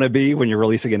where you want to be when you're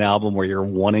releasing an album where you're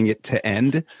wanting it to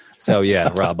end. So yeah,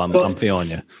 Rob, I'm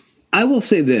feeling you. I will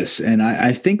say this, and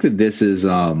I think that this is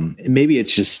maybe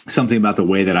it's just something about the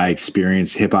way that I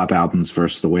experience hip hop albums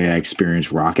versus the way I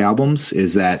experience rock albums,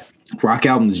 is that rock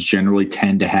albums generally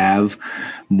tend to have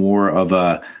more of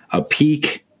a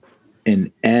peak,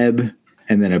 an ebb,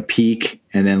 and then a peak,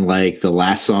 and then like the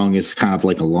last song is kind of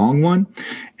like a long one.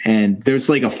 And there's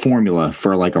like a formula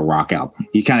for like a rock album.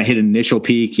 You kind of hit an initial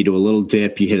peak, you do a little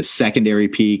dip, you hit a secondary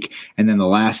peak, and then the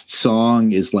last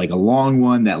song is like a long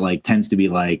one that like tends to be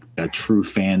like a true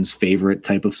fan's favorite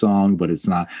type of song, but it's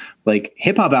not. Like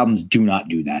hip hop albums do not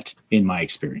do that in my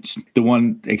experience. The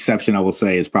one exception I will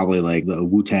say is probably like the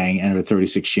Wu-Tang Enter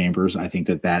 36 Chambers. I think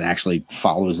that actually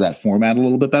follows that format a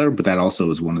little bit better, but that also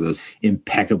is one of those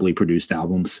impeccably produced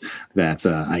albums that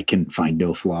I can find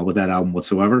no flaw with that album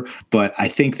whatsoever. But I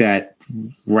think that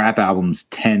rap albums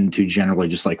tend to generally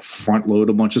just like front load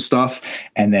a bunch of stuff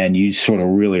and then you sort of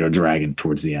really are dragging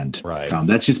towards the end. Right.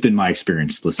 That's just been my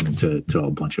experience listening to a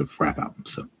bunch of rap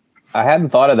albums. So I hadn't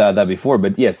thought of that before,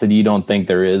 but yeah. So you don't think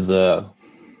there is an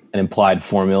implied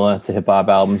formula to hip hop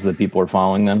albums that people are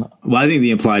following then? Well, I think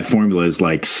the implied formula is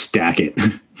like stack it.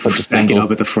 Put the stack it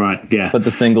up at the front. Yeah. Put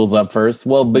the singles up first.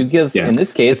 Well, because in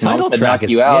this case, the title track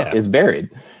is buried.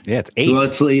 Yeah, it's 8. Well,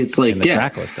 it's like in the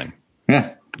track listing.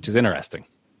 Yeah. Which is interesting.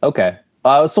 Okay.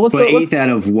 So let's go. 8th out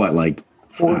of what, like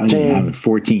 14.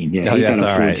 14. Yeah, Oh, he's yeah, got a that's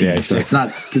all right. 14. Yeah, so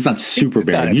it's not super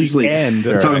bad. Usually,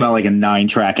 we're talking about like a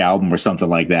 9-track album or something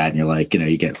like that, and you're like,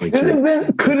 you get like.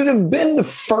 Could it have been the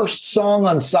first song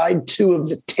on side 2 of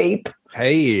the tape?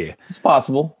 Hey, It's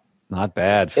possible. not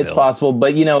bad, Phil. It's possible,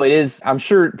 but it is. I'm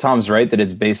sure Tom's right that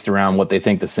it's based around what they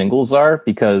think the singles are,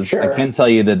 because Sure. I can tell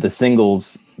you that the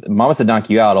singles, Mama Said Knock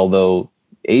You Out, although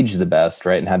aged the best,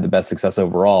 right, and had the best success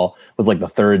overall, was like the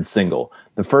third single.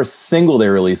 The first single they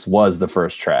released was the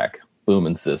first track,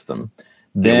 Boomin' System.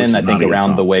 Then I think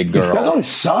Around the Way Girl. That song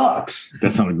sucks.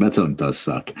 That song does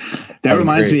suck. That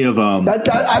reminds me of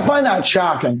I find that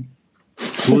shocking.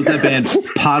 what was that band?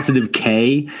 Positive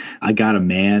K. I Got a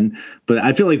Man. But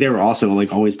I feel like they were also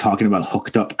like always talking about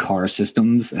hooked up car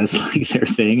systems as like their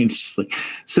thing. And it's just like,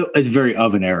 so it's very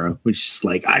of an era, which is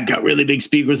like, I've got really big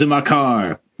speakers in my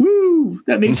car. Woo!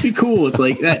 That makes me cool. It's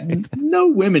like that. No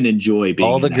women enjoy being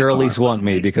All in the that girlies car. want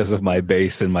me because of my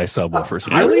bass and my subwoofers.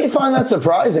 I really find that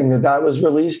surprising that was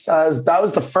released as that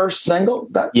was the first single.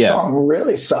 That song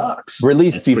really sucks.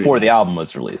 Released before the album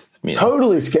was released.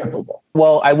 Totally skippable.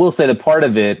 Well, I will say that part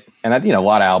of it, and a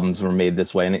lot of albums were made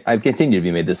this way, and I continue to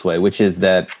be made this way, which is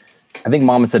that I think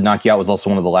Mama Said Knock You Out was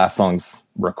also one of the last songs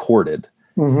recorded.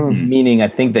 Mm-hmm. Meaning, I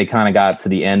think they kind of got to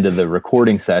the end of the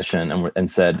recording session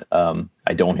and said,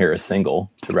 "I don't hear a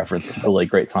single," to reference the late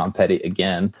great Tom Petty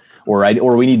again,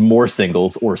 or we need more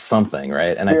singles or something,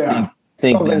 right? And I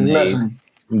think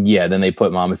then they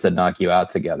put Mama Said Knock You Out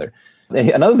together.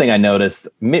 Another thing I noticed,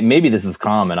 maybe this is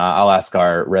common. I'll ask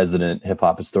our resident hip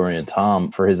hop historian Tom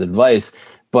for his advice,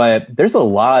 but there's a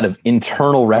lot of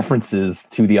internal references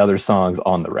to the other songs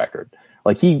on the record.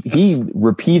 Like he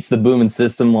repeats the Boomin'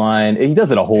 System line. He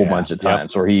does it a whole bunch of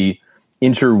times where he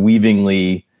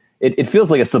interweavingly, it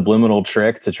feels like a subliminal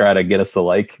trick to try to get us to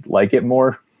like it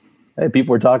more. Hey,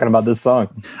 people are talking about this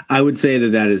song. I would say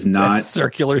that is not that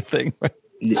circular thing.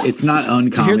 It's not uncommon.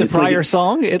 Did you hear the it's prior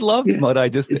song? It loved what I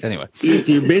just anyway.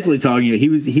 You're basically talking. He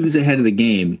was ahead of the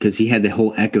game because he had the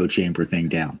whole echo chamber thing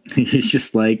down. It's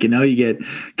just like you get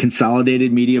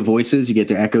consolidated media voices. You get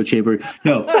their echo chamber.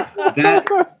 No,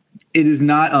 that. It is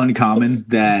not uncommon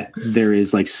that there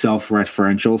is like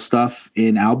self-referential stuff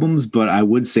in albums, but I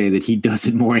would say that he does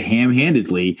it more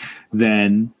ham-handedly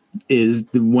than is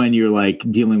when you're like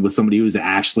dealing with somebody who's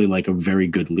actually like a very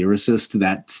good lyricist.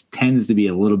 That tends to be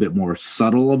a little bit more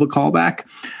subtle of a callback,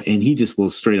 and he just will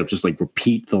straight up just like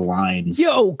repeat the lines.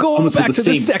 Yo, go back to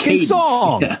the second cadence.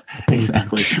 Song. Yeah,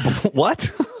 exactly. What?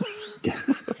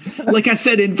 Like I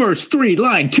said in verse 3,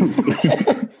 line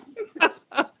 2.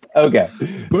 Okay.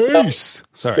 Bass.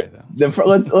 Sorry.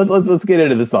 Let's get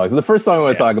into the song. So the first song I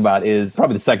want to talk about is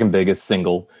probably the second biggest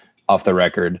single off the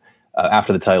record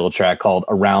after the title track, called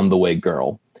Around the Way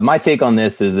Girl. My take on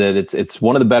this is that it's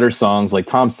one of the better songs. Like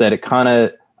Tom said, it kind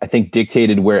of, I think,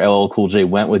 dictated where LL Cool J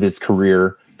went with his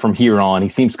career from here on. He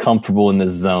seems comfortable in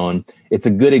this zone. It's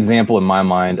a good example in my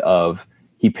mind of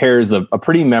he pairs a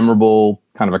pretty memorable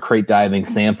kind of a crate diving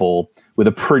sample with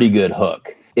a pretty good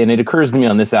hook. And it occurs to me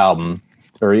on this album,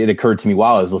 or it occurred to me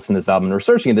while I was listening to this album and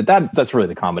researching it, that's really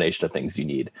the combination of things you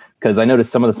need. Because I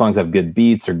noticed some of the songs have good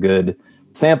beats or good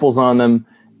samples on them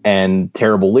and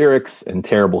terrible lyrics and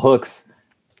terrible hooks.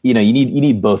 You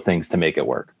need both things to make it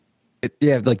work.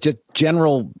 Like just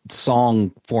general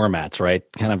song formats, right?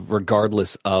 Kind of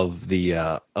regardless of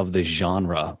the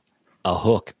genre. A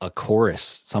hook, a chorus,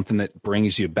 something that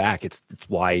brings you back. It's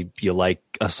why you like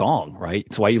a song, right?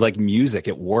 It's why you like music.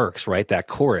 It works, right? That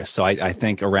chorus. So I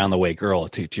think Around the Way Girl,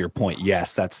 to your point,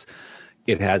 yes,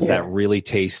 it has that really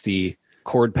tasty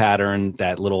chord pattern,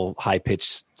 that little high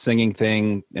pitched singing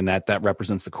thing, and that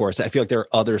represents the chorus. I feel like there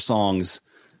are other songs,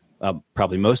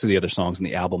 probably most of the other songs in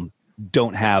the album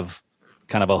don't have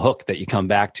kind of a hook that you come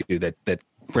back to that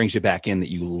brings you back in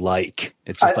that you like.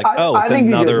 It's just it's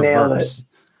another verse.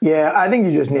 Yeah, I think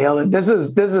you just nailed it. This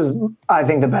is, I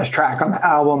think, the best track on the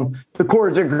album. The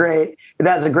chords are great. It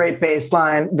has a great bass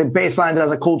line. The bass line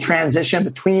does a cool transition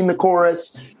between the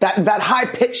chorus. That high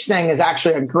pitch thing is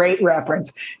actually a great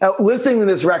reference. Now, listening to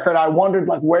this record, I wondered,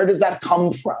 like, where does that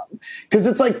come from? Because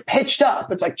it's like pitched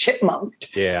up. It's like chipmunked,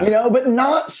 but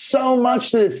not so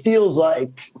much that it feels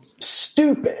like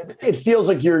stupid. It feels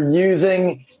like you're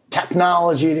using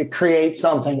technology to create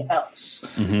something else,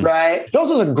 right? It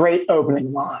also has a great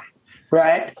opening line,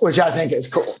 right? Which I think is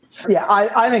cool. Yeah,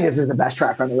 I think this is the best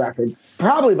track on the record,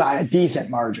 probably by a decent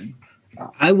margin.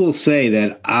 I will say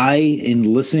that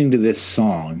in listening to this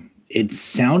song, it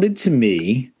sounded to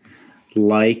me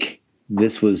like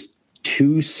this was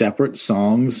two separate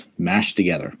songs mashed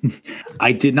together.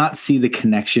 I did not see the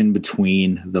connection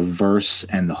between the verse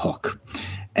and the hook.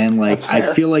 And like,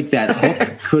 I feel like that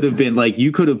hook could have been like,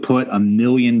 you could have put a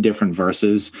million different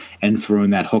verses and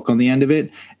thrown that hook on the end of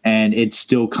it, and it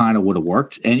still kind of would have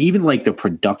worked. And even like the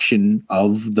production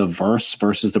of the verse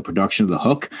versus the production of the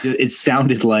hook, it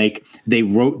sounded like they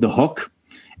wrote the hook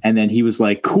and then he was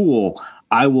like, cool,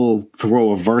 I will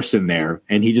throw a verse in there.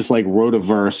 And he just like wrote a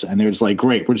verse and they're just like,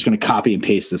 great, we're just going to copy and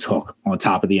paste this hook on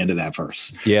top of the end of that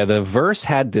verse. Yeah, the verse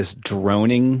had this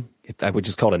droning, I would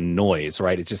just call it a noise,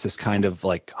 right? It's just this kind of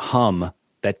like hum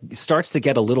that starts to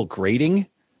get a little grating.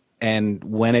 And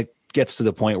when it gets to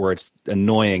the point where it's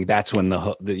annoying, that's when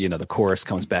the chorus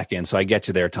comes back in. So I get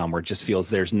you there, Tom, where it just feels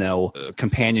there's no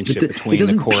companionship between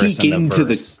the chorus and the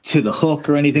verse. To the hook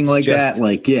or anything like that.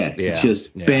 Like, it's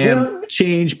just bam,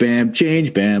 change, bam,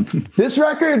 change, bam. This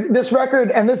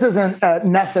record, and this isn't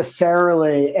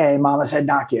necessarily a Mama Said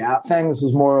Knock You Out thing. This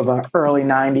is more of a early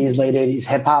 90s, late 80s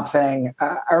hip hop thing.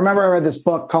 I remember I read this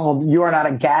book called You Are Not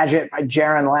a Gadget by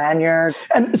Jaron Lanier.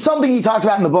 And something he talks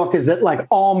about in the book is that like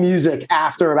all music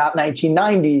after about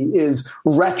 1990 is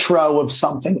retro of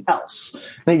something else.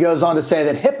 And he goes on to say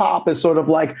that hip hop is sort of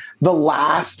like the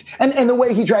last, and the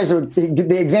way he tries to,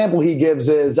 the example he gives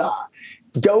is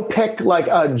go pick like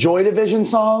a Joy Division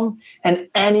song and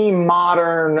any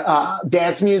modern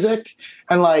dance music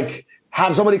and like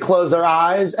have somebody close their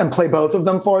eyes and play both of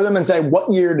them for them and say,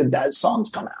 what year did those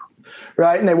songs come out?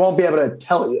 Right. And they won't be able to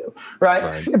tell you.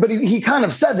 Right. But he kind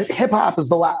of said that hip hop is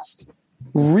the last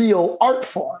real art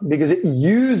form because it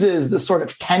uses the sort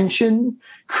of tension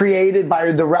created by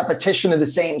the repetition of the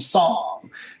same song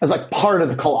as like part of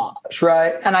the collage,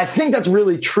 right? And I think that's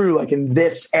really true like in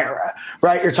this era,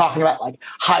 right? You're talking about like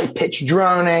high-pitched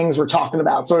dronings. We're talking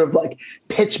about sort of like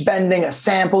pitch bending a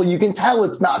sample. You can tell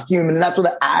it's not human, and that sort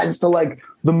of adds to like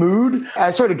the mood.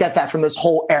 I sort of get that from this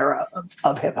whole era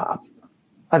of hip-hop.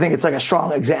 I think it's like a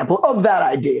strong example of that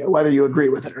idea, whether you agree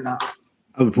with it or not.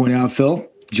 I would point out, Phil,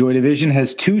 Joy Division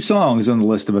has 2 songs on the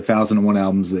list of 1,001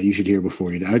 albums that you should hear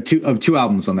before you die. Two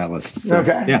albums on that list. So,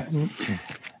 okay. Yeah.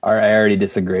 All right, I already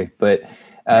disagree, but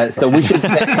so we should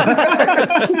say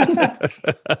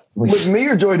with me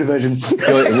or Joy Division.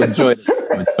 with Joy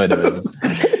Division.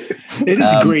 It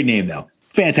is a great name, though.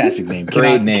 Fantastic name.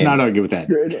 Cannot argue with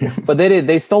that. But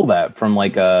they stole that from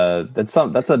like that's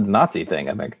a Nazi thing,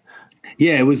 I think.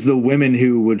 Yeah, it was the women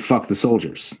who would fuck the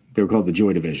soldiers. They were called the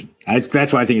Joy Division.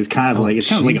 That's why I think it's kind of like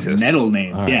a metal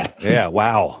name. Right. Yeah. Yeah.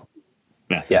 Wow.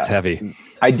 Yeah. It's heavy.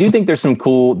 I do think there's some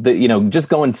cool, just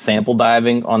going sample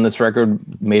diving on this record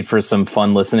made for some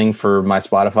fun listening for my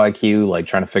Spotify queue, like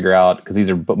trying to figure out, because these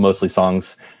are mostly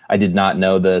songs I did not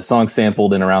know. The song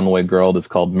sampled in Around the Way Girl is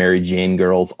called Mary Jane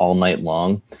Girls All Night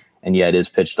Long. And yeah, it is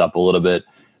pitched up a little bit.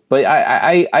 But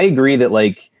I agree that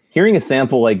like hearing a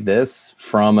sample like this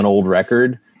from an old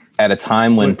record at a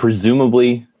time when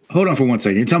presumably... Hold on for 1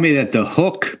 second. You tell me that the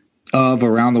hook of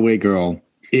Around the Way Girl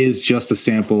is just a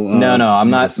sample of... No, I'm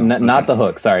not the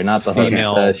hook. Sorry, not the hook.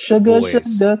 Female sugar,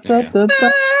 voice.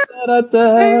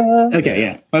 Okay,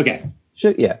 yeah. Okay.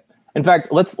 Yeah. In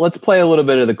fact, let's play a little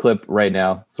bit of the clip right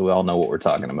now so we all know what we're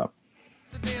talking about.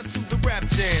 Dance to the rap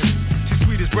jam. Too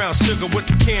sweet as brown sugar with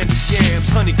the candy yams.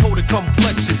 Honey coated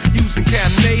complexion using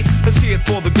Cabernet. Let's hear it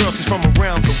for the girls who's from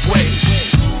around the way.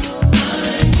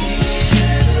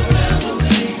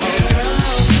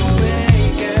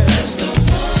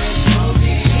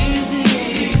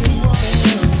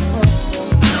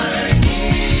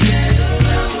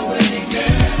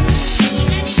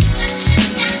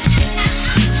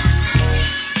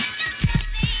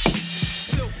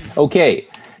 Okay,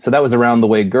 so that was Around the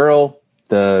Way Girl.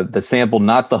 The sample,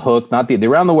 not the hook, not the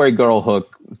Around the Way Girl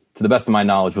hook, to the best of my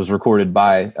knowledge, was recorded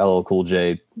by LL Cool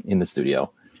J in the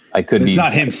studio. It's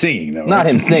not him singing, though. Not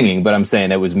him singing, but I'm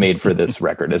saying it was made for this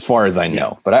record, as far as I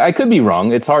know. But I could be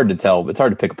wrong. It's hard to tell. It's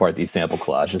hard to pick apart these sample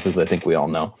collages, as I think we all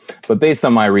know. But based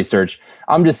on my research,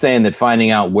 I'm just saying that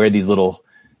finding out where these little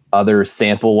other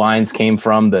sample lines came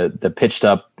from, the pitched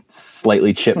up,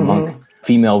 slightly chipmunk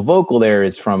female vocal there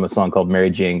is from a song called Mary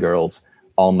Jane Girls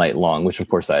All Night Long, which of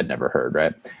course I had never heard,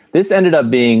 right? This ended up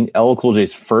being LL Cool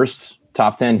J's first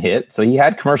top 10 hit. So he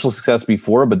had commercial success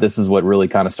before, but this is what really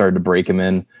kind of started to break him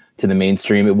in to the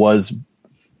mainstream. It was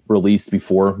released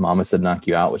before Mama Said Knock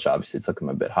You Out, which obviously took him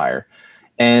a bit higher.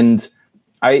 And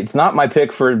it's not my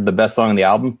pick for the best song on the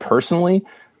album personally,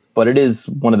 but it is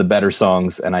one of the better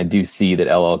songs. And I do see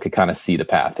that LL could kind of see the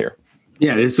path here.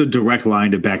 Yeah, it's a direct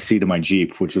line to Backseat of My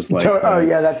Jeep, which was like...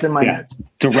 that's in my notes.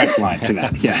 Direct line to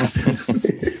that, yeah.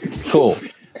 Cool.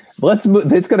 Let's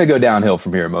move. It's going to go downhill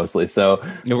from here mostly. So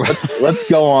let's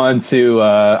go on to,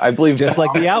 I believe... Just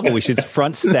like the album, we should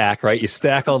front stack, right? You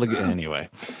stack all the... Anyway.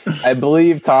 I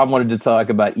believe Tom wanted to talk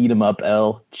about Eat 'em Up,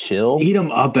 L. Chill. Eat 'em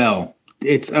Up, L.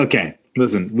 it's okay.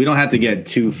 Listen, we don't have to get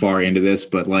too far into this,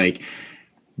 but like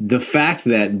the fact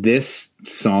that this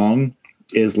song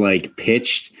is like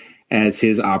pitched as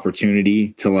his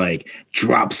opportunity to like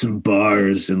drop some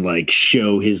bars and like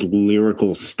show his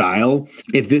lyrical style.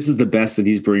 If this is the best that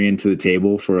he's bringing to the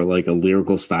table for like a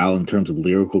lyrical style in terms of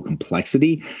lyrical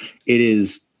complexity, it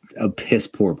is a piss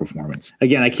poor performance.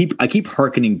 Again, I keep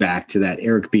hearkening back to that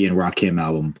Eric B and Rakim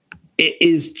album.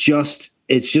 It's just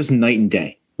night and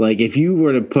day. Like if you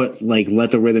were to put like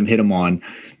Let the Rhythm Hit 'Em on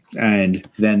and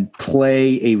then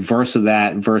play a verse of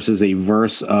that versus a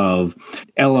verse of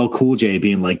LL Cool J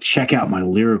being like, check out my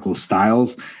lyrical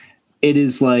styles. It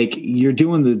is like you're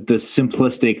doing the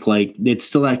simplistic, like it's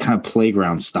still that kind of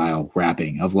playground style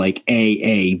rapping of like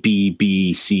A, B,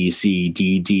 B, C, C,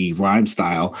 D, D rhyme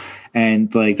style.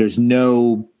 And like there's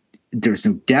no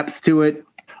depth to it.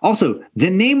 Also,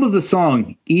 the name of the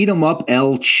song, Eat 'Em Up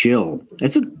L Chill.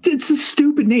 It's a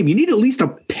stupid name. You need at least a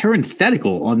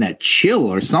parenthetical on that chill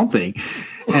or something.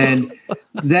 And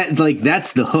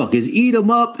that's the hook is Eat 'Em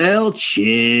Up L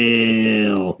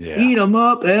Chill. Yeah. Eat 'Em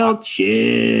Up L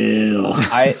Chill.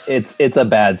 It's a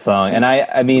bad song. And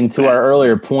I mean, to our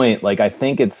earlier point, like I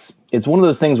think it's one of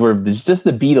those things where just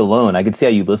the beat alone, I could see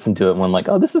how you listen to it when like,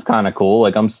 oh, this is kind of cool.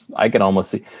 Like I could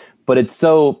almost see. But it's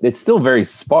still very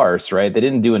sparse, right? They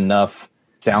didn't do enough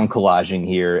sound collaging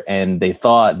here, and they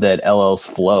thought that LL's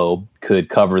flow could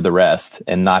cover the rest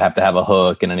and not have to have a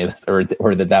hook and any of this,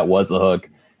 or that was a hook.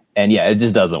 And yeah, it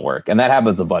just doesn't work. And that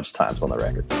happens a bunch of times on the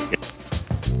record.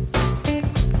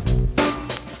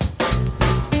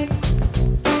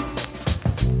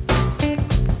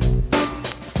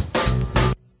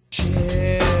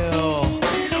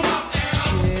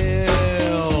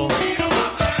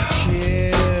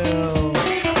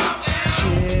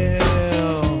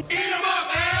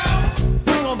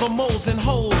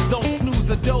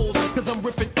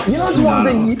 You know, it's one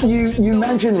thing you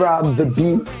mentioned, Rob, the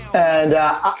beat, and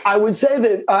I would say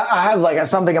that I have like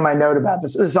something in my note about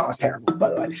this. This song is terrible, by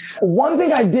the way. One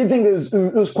thing I did think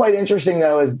that was quite interesting,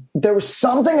 though, is there was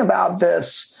something about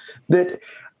this that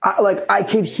I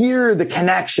could hear the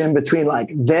connection between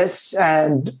like this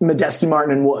and Medeski,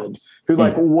 Martin, and Wood, who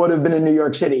like would have been in New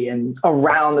York City and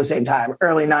around the same time,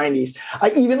 early 90s.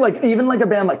 Even like a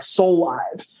band like Soul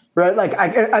Live. Right. Like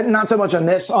I not so much on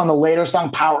the later song,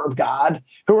 Power of God,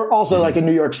 who are also like a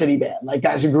New York City band, like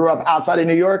guys who grew up outside of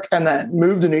New York and then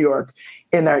moved to New York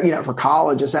in their, for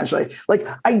college, essentially. Like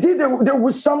there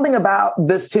was something about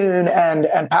this tune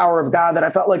and Power of God that I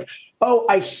felt like, oh,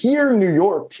 I hear New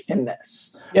York in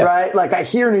this. Yeah. Right. Like I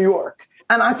hear New York.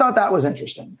 And I thought that was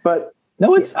interesting. But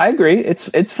no, I agree.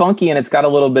 It's funky and it's got a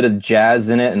little bit of jazz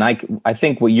in it. And I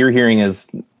think what you're hearing is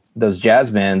those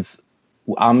jazz bands.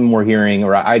 I'm more hearing,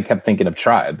 or I kept thinking of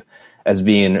Tribe as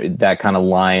being that kind of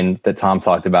line that Tom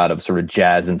talked about of sort of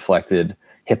jazz inflected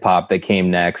hip hop that came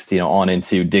next, on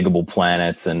into Diggable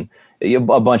Planets and a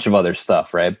bunch of other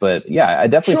stuff. Right. But yeah, I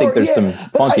definitely think there's some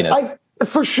funkiness.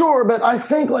 For sure. But I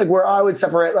think like where I would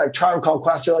separate like Tribe Called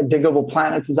Quest or like Diggable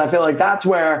Planets is I feel like that's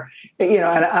where, and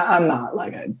I'm not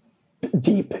like a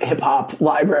deep hip hop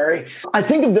library. I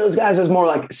think of those guys as more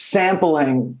like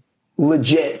sampling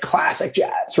legit classic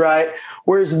jazz, right?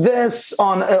 Whereas this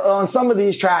on some of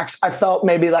these tracks, I felt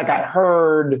maybe like I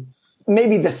heard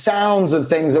maybe the sounds of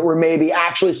things that were maybe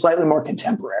actually slightly more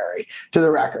contemporary to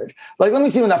the record. Like, let me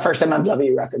see when that first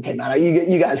MMW record came out.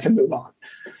 You guys can move on.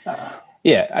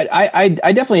 Yeah, I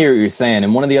definitely hear what you're saying.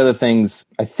 And one of the other things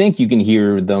I think you can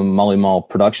hear the Molly Mall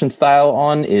production style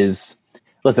on is,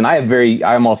 listen,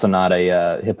 I'm also not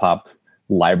a hip hop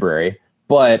library.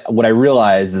 But what I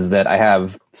realize is that I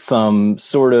have some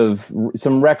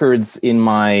records in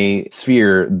my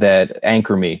sphere that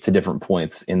anchor me to different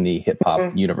points in the hip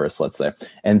hop universe, let's say.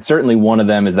 And certainly one of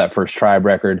them is that first Tribe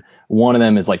record. One of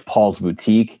them is like Paul's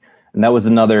Boutique. And there's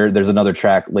another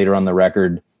track later on the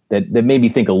record that made me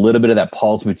think a little bit of that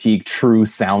Paul's Boutique true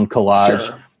sound collage.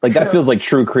 Sure. Like that feels like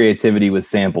true creativity with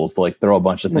samples to like throw a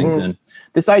bunch of things in.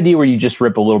 This idea where you just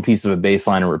rip a little piece of a bass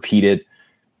line and repeat it,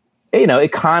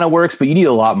 it kind of works, but you need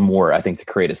a lot more, I think, to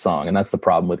create a song. And that's the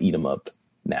problem with Eat 'Em Up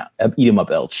now. Eat 'Em Up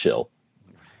L Chill.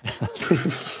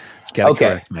 It's got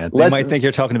correct, man. They might think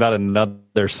you're talking about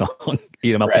another song,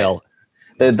 Eat 'Em Up L.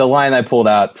 The line I pulled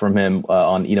out from him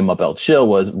on Eat 'Em Up L Chill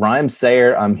was, Rhyme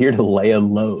Sayer, I'm here to lay a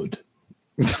load.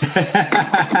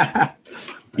 I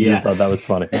just thought that was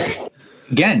funny.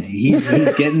 Again, he's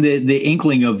getting the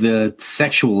inkling of the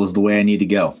sexual is the way I need to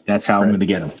go. That's how I'm going to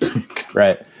get him.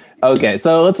 Right. Okay,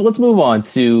 so let's move on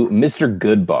to Mr.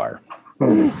 Goodbar.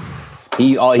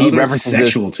 He references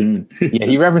sexual tune. Yeah,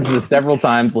 he references it several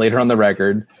times later on the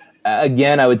record.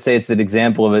 Again, I would say it's an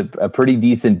example of a pretty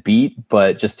decent beat,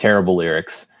 but just terrible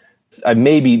lyrics.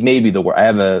 Maybe the worst. I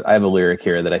have a lyric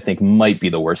here that I think might be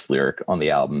the worst lyric on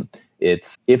the album.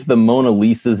 It's, if the Mona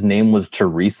Lisa's name was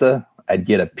Teresa, I'd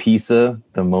get a piece of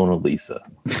the Mona Lisa.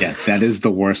 Yeah, that is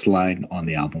the worst line on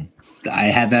the album. I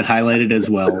had that highlighted as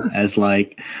well as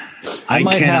like, I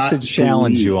might have to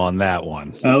challenge you on that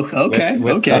one. Oh, okay.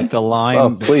 With the line.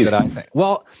 Oh, please. That I think.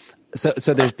 Well, so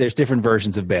there's different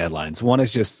versions of bad lines. One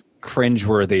is just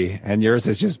cringeworthy, and yours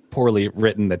is just poorly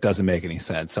written that doesn't make any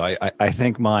sense. So I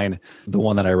think mine, the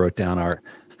one that I wrote down, are: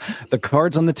 the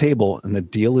cards on the table and the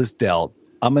deal is dealt.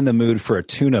 I'm in the mood for a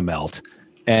tuna melt,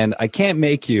 and I can't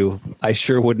make you. I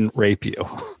sure wouldn't rape you.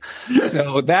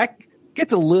 So that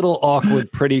gets a little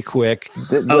awkward pretty quick.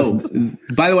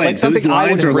 By the way, like those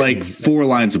lines are like 4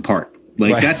 lines apart.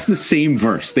 Like, right. That's the same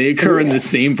verse. They occur in the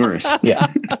same verse.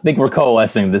 Yeah. I think we're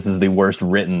coalescing. This is the worst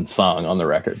written song on the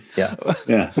record. Yeah.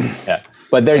 Yeah.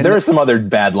 But there are some other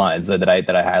bad lines that I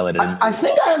highlighted. I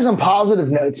think I have some positive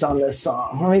notes on this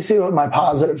song. Let me see what my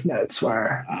positive notes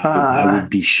were. I would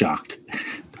be shocked.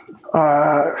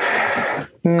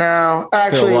 No,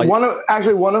 actually,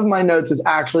 one of my notes is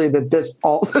actually that this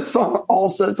song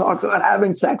also talks about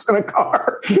having sex in a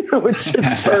car, which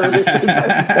is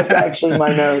that's actually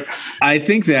my note. I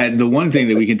think that the one thing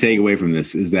that we can take away from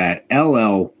this is that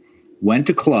LL went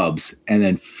to clubs and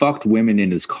then fucked women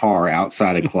in his car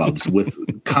outside of clubs with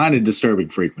kind of disturbing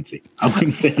frequency. I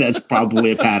wouldn't say that's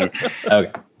probably a pattern.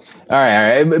 Okay. All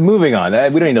right. Moving on.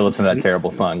 We don't need to listen to that terrible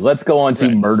song. Let's go on to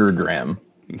Murdergram.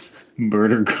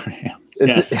 Murdergram.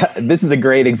 Yes. This is a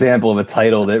great example of a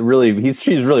title that really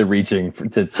she's really reaching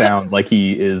to sound like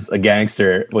he is a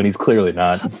gangster when he's clearly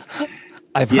not.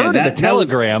 I've heard of the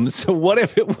telegram, so what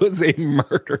if it was a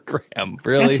murdergram?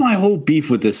 Really? That's my whole beef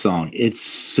with this song. It's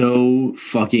so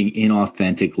fucking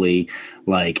inauthentically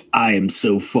like, I am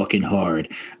so fucking hard.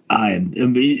 I'm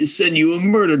send you a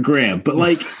murdergram. But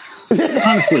like,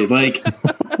 honestly, like,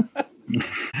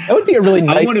 that would be a really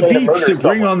nice. I want to beef, so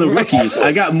bring on the rookies.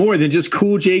 I got more than just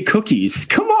Cool J cookies.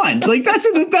 Come on, like that's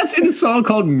in a song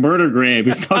called Murdergram.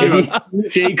 He's talking about Cool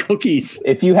J cookies.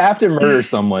 If you have to murder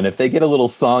someone, if they get a little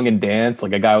song and dance,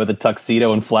 like a guy with a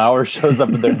tuxedo and flowers shows up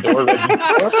at their door,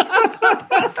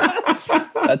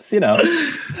 that's Yeah,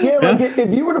 like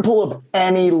if you were to pull up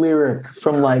any lyric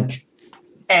from like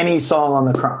any song on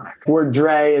the Chronic where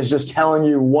Dre is just telling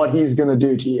you what he's going to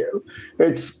do to you,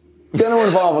 it's going to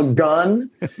involve a gun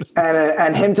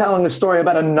and him telling a story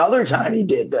about another time he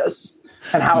did this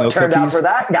and how it turned out for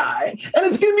that guy. And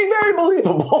it's going to be very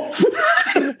believable.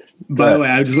 By the way,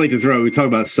 I would just like to we talk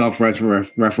about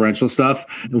self-referential stuff.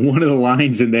 One of the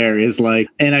lines in there is like,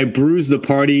 and I bruise the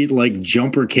party like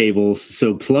jumper cables.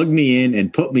 So plug me in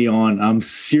and put me on. I'm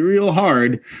serial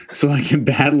hard so I can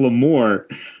battle a more.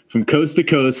 From coast to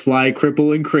coast, fly,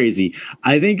 cripple, and crazy.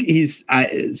 I think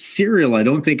serial. I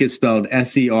don't think it's spelled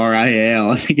SERIAL.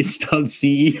 I think it's spelled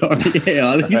CEREAL. I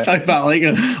think he's talking about like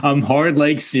I'm hard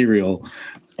like cereal.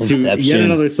 Inception. Yet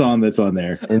another song that's on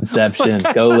there. Inception.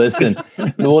 Go listen.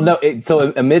 Well, no.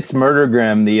 So amidst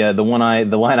Murdergram,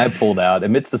 the line I pulled out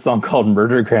amidst the song called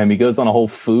Murdergram, he goes on a whole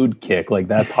food kick. Like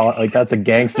that's hard. Like that's a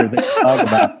gangster thing to talk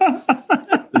about.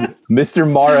 Mr.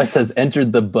 Morris has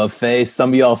entered the buffet. Some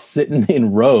of y'all sitting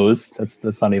in rows.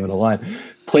 That's not even a line.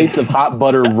 Plates of hot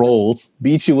butter rolls.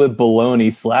 Beat you with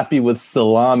bologna. Slap you with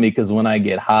salami. Because when I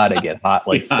get hot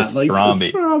like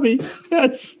pastrami.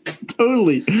 Yes,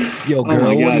 totally. Yo,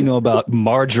 girl, what do you know about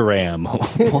marjoram?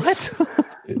 What?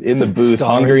 In the booth,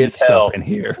 hungry as hell in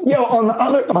here. Yo, on the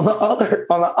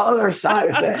other side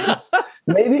of things,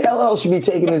 maybe LL should be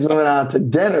taking these women out to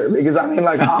dinner because I mean,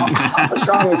 like a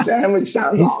pastrami sandwich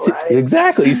sounds all right.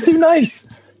 Exactly, he's too nice.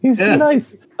 He's too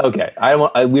nice. Okay, I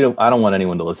don't want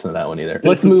anyone to listen to that one either.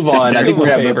 Let's move on. I think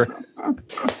we're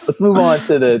let's move on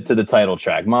to the title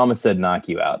track. Mama Said Knock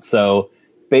You Out. So,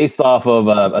 based off of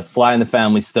a Sly and the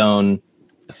Family Stone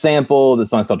sample, the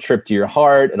song's called Trip to Your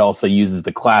Heart. It also uses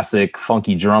the classic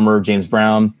funky drummer James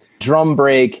Brown drum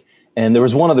break, and there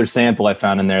was one other sample I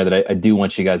found in there that I do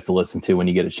want you guys to listen to when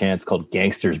you get a chance, called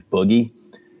Gangster's Boogie,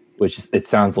 which it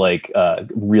sounds like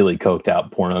really coked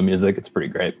out porno music. It's pretty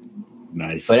great.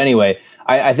 Nice. But anyway,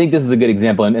 I think this is a good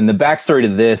example, and the backstory to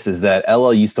this is that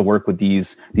LL used to work with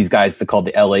these guys called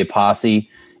the LA Posse,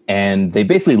 and they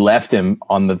basically left him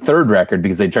on the third record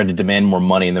because they tried to demand more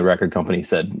money, and the record company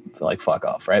said, like, fuck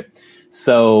off, right?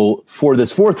 So for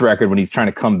this fourth record, when he's trying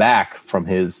to come back from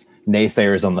his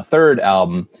naysayers on the third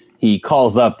album, he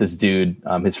calls up this dude,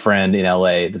 his friend in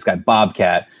LA, this guy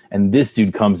Bobcat, and this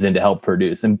dude comes in to help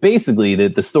produce. And basically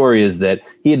the story is that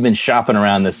he had been shopping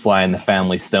around this Sly and the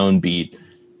Family Stone beat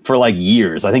for like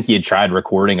years. I think he had tried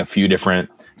recording a few different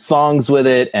songs with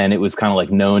it, and it was kind of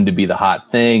like known to be the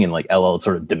hot thing, and like LL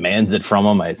sort of demands it from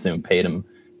him. I assume paid him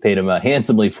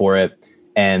handsomely for it,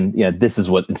 and this is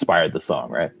what inspired the song,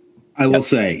 right? I will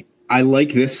say I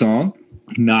like this song,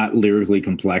 not lyrically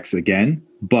complex again,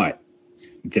 but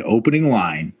the opening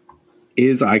line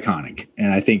is iconic,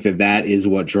 and I think that is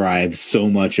what drives so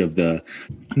much of the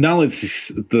not only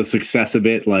the success of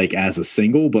it, like as a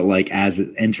single, but like as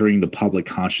entering the public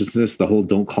consciousness. The whole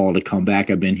 "Don't call it a comeback,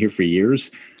 I've been here for years."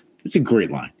 It's a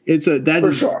great line. That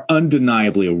is sure.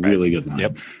 Undeniably a really good line.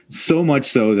 Yep. So much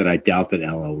so that I doubt that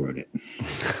LL wrote it.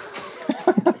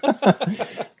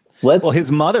 Well,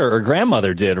 his mother or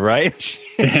grandmother did, right?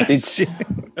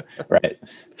 Right.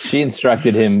 She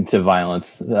instructed him to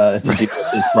violence to deal with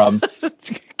his problem.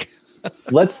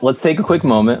 Let's take a quick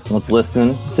moment. Let's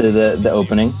listen to the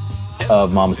opening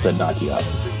of Mama Said Knock You Out.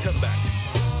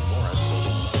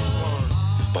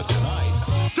 But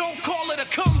tonight, don't call it a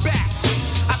comeback.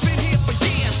 I've been here for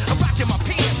years. I'm rocking my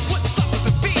pants, putting suckers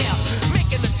in fear,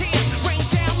 making the tears rain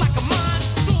down like a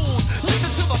monsoon.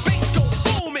 Listen to the bass go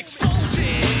boom,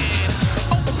 explosion.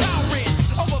 Overpowering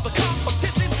over the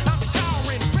competition. I'm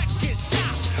towering, wrecking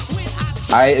shop.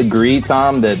 I agree,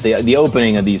 Tom, that the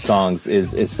opening of these songs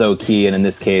is so key, and in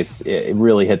this case, it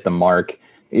really hit the mark.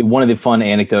 One of the fun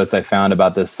anecdotes I found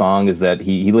about this song is that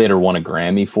he later won a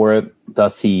Grammy for it.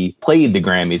 Thus, he played the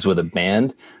Grammys with a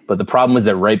band. But the problem was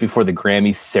that right before the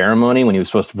Grammy ceremony, when he was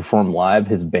supposed to perform live,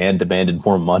 his band demanded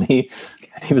more money.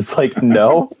 And he was like,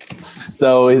 no.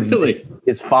 So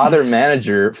his father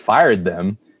manager fired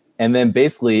them. And then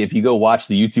basically, if you go watch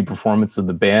the YouTube performance of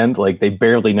the band, like they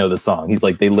barely know the song. He's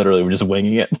like, they literally were just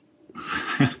winging it.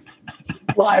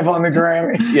 Live on the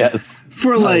Grammy. Yes.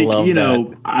 For like,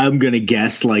 I'm going to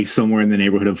guess like somewhere in the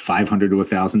neighborhood of $500 to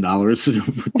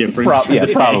 $1,000 difference.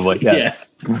 Probably. Yes.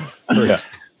 Yeah.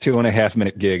 2.5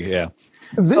 minute gig. Yeah.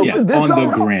 This on song,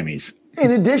 the Grammys.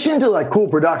 In addition to like cool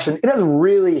production, it has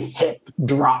really hip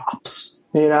drops.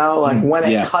 When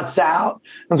it cuts out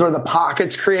and sort of the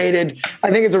pockets created.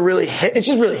 I think it's it's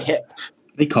just really hip.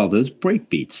 They call those break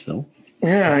beats, Phil.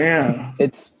 Yeah.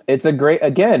 It's a great,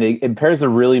 again, it pairs a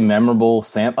really memorable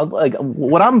sample. Like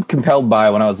what I'm compelled by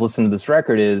when I was listening to this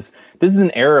record is this is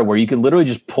an era where you could literally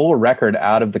just pull a record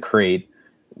out of the crate,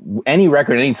 any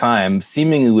record, anytime,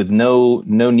 seemingly with no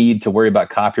need to worry about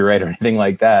copyright or anything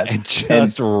like that. And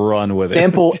just run with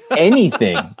sample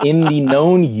anything in the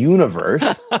known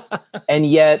universe. And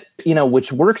yet,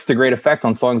 which works to great effect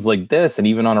on songs like this and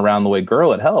even on Around the Way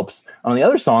Girl, it helps. On the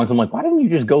other songs, I'm like, why didn't you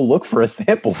just go look for a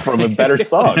sample from a better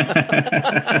song?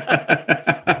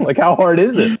 Like, how hard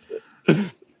is it?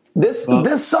 This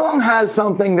song has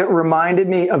something that reminded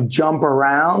me of Jump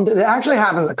Around. It actually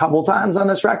happens a couple times on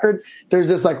this record. There's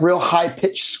this like real high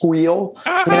pitched squeal.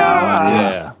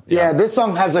 This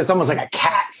song has it's almost like a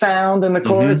cat sound in the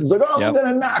chorus. It's like, I'm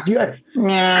gonna knock you out.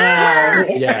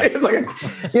 Yes. It's like,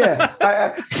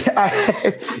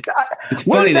 it's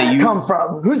where funny did that come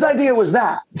from? Whose idea was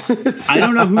that? I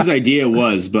don't know whose idea it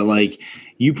was, but like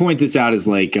you point this out as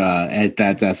like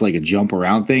that's like a jump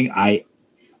around thing.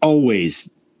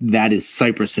 That is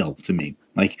Cypress Hill to me.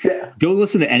 Like, go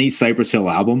listen to any Cypress Hill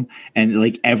album, and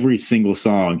like every single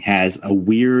song has a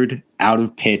weird, out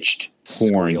of pitched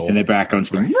horn in the background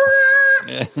screen.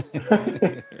 And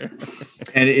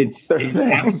it's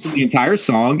the entire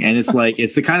song, and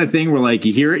it's the kind of thing where like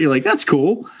you hear it, you're like, that's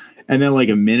cool. And then like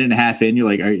a minute and a half in, you're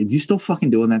like, are you still fucking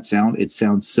doing that sound? It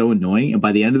sounds so annoying. And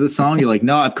by the end of the song, you're like,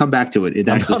 no, I've come back to it. It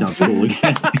actually sounds cool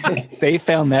again. They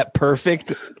found that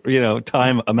perfect,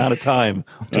 amount of time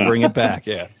to bring it back.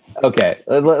 Yeah. Okay.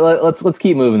 Let's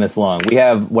keep moving this along. We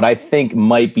have what I think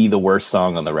might be the worst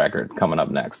song on the record coming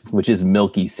up next, which is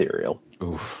Milky Cereal.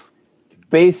 Oof.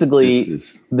 Basically,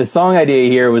 the song idea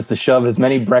here was to shove as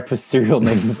many breakfast cereal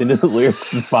names into the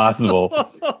lyrics as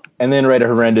possible, and then write a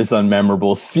horrendous,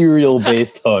 unmemorable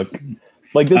cereal-based hook.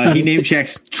 Like this, he name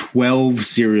checks 12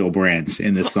 cereal brands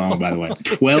in this song. By the way,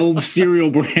 12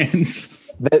 cereal brands.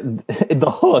 The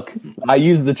hook, I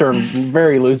use the term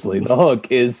very loosely. The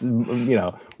hook is,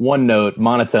 one note,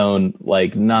 monotone,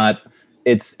 like not.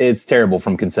 It's terrible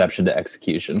from conception to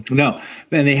execution. No,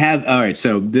 and they have all right.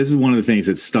 So this is one of the things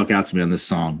that stuck out to me on this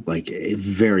song, like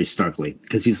very starkly,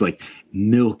 because he's like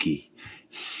milky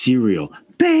cereal,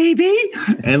 baby,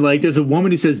 and like there's a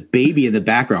woman who says baby in the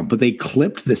background, but they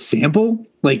clipped the sample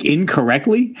like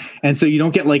incorrectly, and so you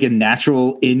don't get like a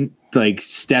natural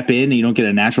step in, and you don't get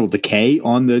a natural decay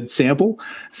on the sample.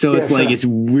 So it's it's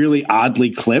really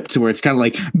oddly clipped, where it's kind of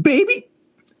like baby.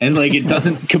 And like it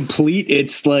doesn't complete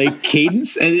its like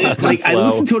cadence, and it's like I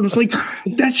listened to it, and it's like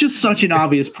that's just such an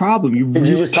obvious problem. Did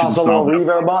you just toss a little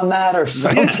reverb on that or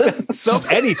something? So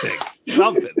anything.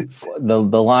 Something.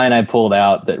 The line I pulled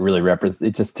out that really represents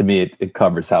it, just to me, it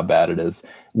covers how bad it is.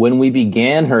 When we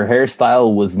began, her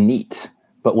hairstyle was neat,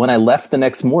 but when I left the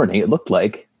next morning, it looked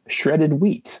like shredded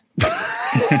wheat.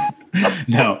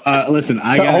 No, listen,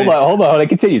 hold on. It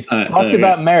continues. Talked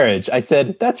about marriage. I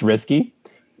said, that's risky.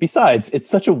 Besides, it's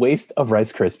such a waste of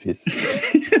Rice Krispies.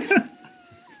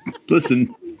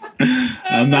 Listen,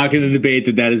 I'm not going to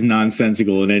debate that is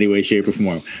nonsensical in any way, shape, or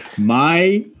form.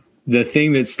 The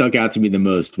thing that stuck out to me the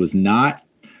most was not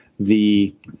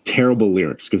the terrible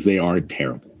lyrics, because they are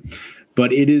terrible,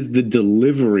 but it is the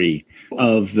delivery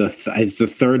of it's the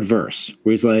third verse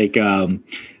where he's like,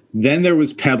 then there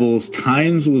was Pebbles,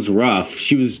 times was rough.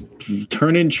 She was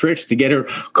turning tricks to get her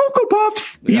Cuckoo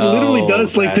Puffs. He literally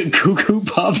does like the Cuckoo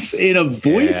Puffs in a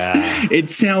voice. Yeah. It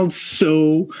sounds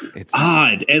so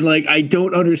odd. And like, I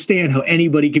don't understand how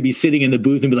anybody could be sitting in the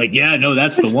booth and be like, yeah, no,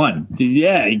 that's the one.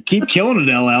 Yeah, keep killing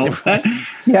it, LL.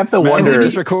 You have to wonder. We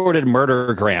just recorded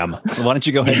Murdergram. Why don't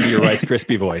you go ahead and do your Rice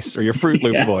Krispie voice or your Fruit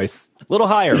Loop voice? A little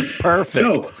higher. Perfect.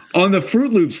 No, on the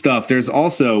Fruit Loop stuff, there's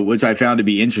also, which I found to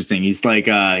be interesting. He's like,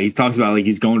 he talks about like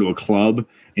he's going to a club and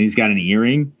he's got an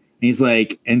earring. And he's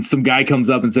like, and some guy comes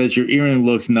up and says, your earring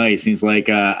looks nice. And he's like,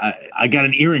 I got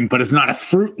an earring, but it's not a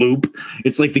Fruit Loop.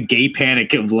 It's like the gay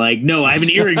panic of like, no, I have an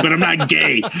earring, but I'm not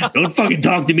gay. Don't fucking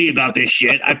talk to me about this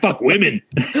shit. I fuck women.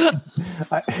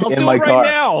 I'll do it right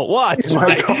now. Watch. In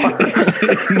my car.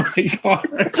 In my car.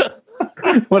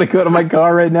 Want to go to my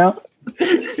car right now?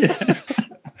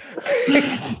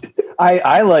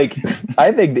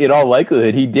 I think in all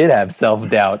likelihood he did have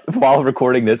self-doubt while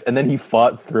recording this, and then he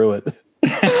fought through it.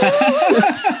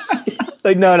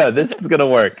 Like, no, this is gonna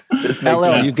work.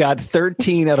 LL, you got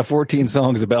 13 out of 14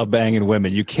 songs about banging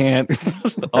women. You can't.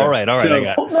 all right, I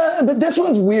got it. But this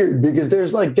one's weird because there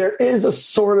is a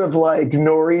sort of like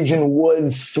Norwegian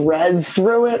Wood thread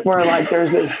through it where like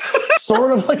there's this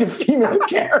sort of like a female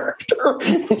character.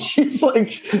 And she's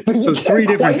like, so three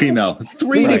different female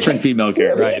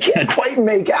characters. Right. You can't quite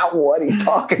make out what he's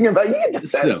talking about. You get the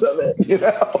sense of it, you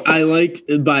know. I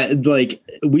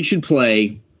we should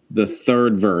play the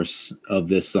third verse of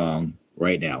this song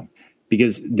right now,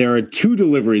 because there are two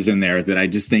deliveries in there that I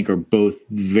just think are both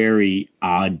very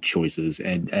odd choices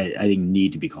and I think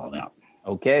need to be called out.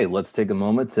 Okay, let's take a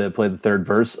moment to play the third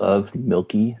verse of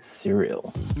Milky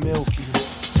Cereal. Milky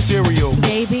Cereal.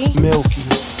 Baby. Milky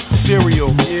Cereal.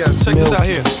 Yeah, check this out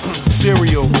here.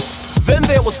 Cereal. Then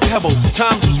there was Pebbles,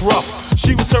 times was rough.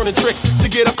 She was turning tricks to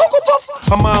get a Cocoa Puff.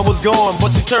 Her mind was gone, but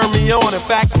she turned me on. In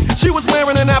fact, she was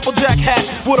wearing an Applejack hat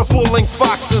with a full-length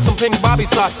fox and some pink bobby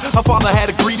socks. Her father had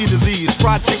a greedy disease,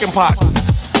 fried chicken pox.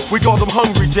 We called him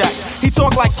Hungry Jack. He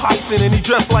talked like Tyson and he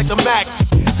dressed like the Mac.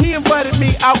 He invited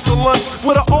me out to lunch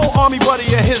with an old army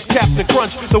buddy and his Captain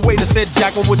Crunch. The waiter said,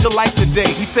 Jack, what would you like today?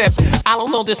 He said, I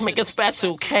don't know, just make it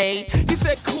special, okay? He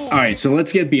said, cool. All right, so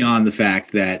let's get beyond the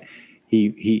fact that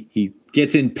he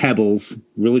gets in Pebbles,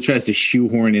 really tries to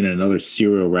shoehorn in another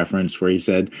cereal reference where he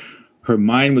said, her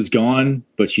mind was gone,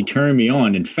 but she turned me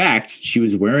on. In fact, she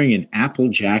was wearing an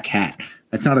Applejack hat.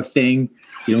 That's not a thing.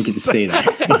 You don't get to say that.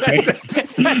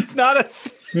 That's not a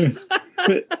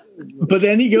But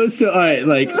then he goes to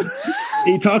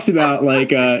he talks about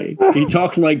he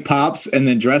talked like Pops and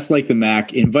then dressed like the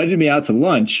Mac, invited me out to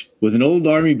lunch with an old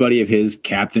army buddy of his,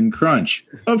 Captain Crunch.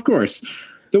 Of course.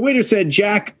 The waiter said,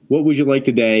 Jack, what would you like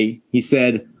today? He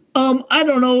said, I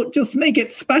don't know, just make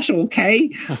it special, okay?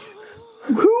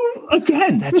 Who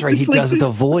again? That's right. He does the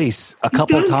voice a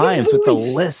couple times with the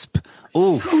lisp.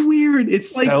 Ooh, so weird.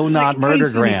 It's so not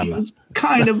Murdergram. It's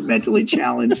kind of mentally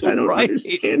challenged. I don't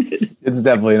understand it. It's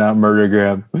definitely not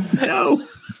Murdergram. No.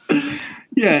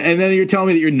 Yeah, and then you're telling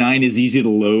me that your 9 is easy to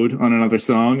load on another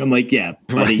song. I'm like, yeah,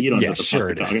 buddy, you don't know what the fuck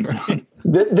you're talking about.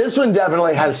 This one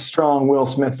definitely has strong Will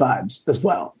Smith vibes as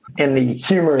well. In the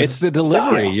humorous, it's the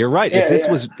delivery. style. You're right. Yeah,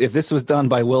 if this was done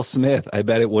by Will Smith, I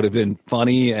bet it would have been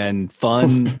funny and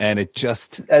fun. And it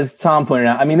just, as Tom pointed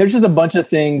out, I mean, there's just a bunch of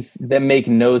things that make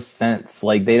no sense.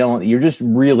 Like you're just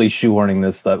really shoehorning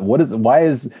this stuff. Why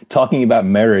is talking about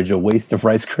marriage a waste of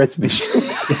Rice Krispies?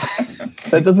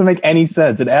 That doesn't make any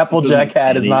sense. An Applejack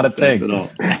hat is not a thing. At all.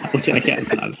 Applejack hat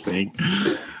is not a thing.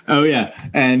 Oh yeah,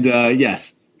 and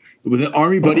yes. With an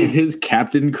army buddy of his,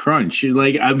 Captain Crunch.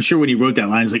 Like, I'm sure when he wrote that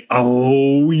line, he's like,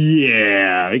 oh,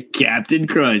 yeah, Captain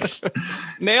Crunch.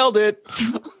 Nailed it.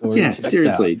 Yeah,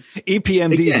 seriously.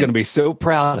 EPMD is going to be so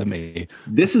proud of me.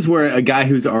 This is where a guy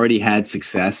who's already had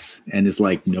success and is,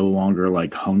 like, no longer,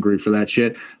 like, hungry for that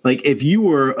shit. Like, if you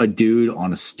were a dude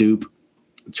on a stoop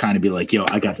trying to be like, yo,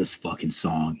 I got this fucking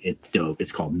song. It's dope.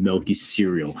 It's called Milky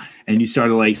Cereal. And you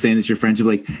started, like, saying this to your friends, you're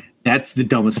like, That's the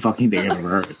dumbest fucking thing I've ever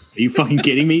heard. Are you fucking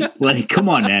kidding me? Like, come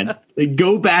on, man. Like,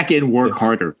 go back and work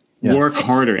harder. Yeah. Work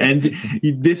harder. And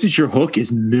this is your hook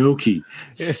is milky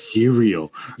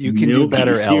cereal. You can do Milky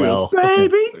better, cereal, LL.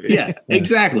 baby. Yeah,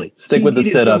 exactly. Stick with the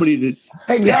needed sit-ups. somebody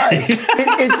Hey guys,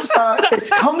 it's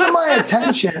come to my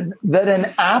attention that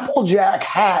an Applejack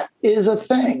hat is a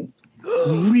thing.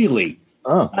 really?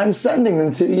 I'm sending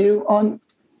them to you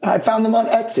I found them on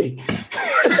Etsy.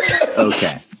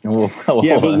 Okay. Well,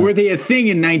 Yeah, hold but on. were they a thing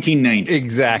in 1990?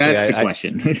 Exactly. That's the I-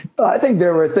 question. I think they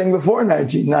were a thing before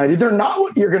 1990. They're not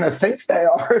what you're going to think they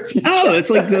are. If you Oh,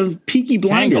 it's like the Peaky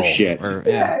Blinders Tangle, shit. or-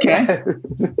 yeah. Okay.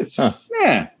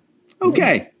 Yeah.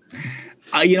 Okay.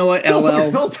 You know what, LL?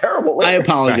 still terrible. I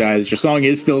apologize. Your song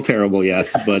is still terrible,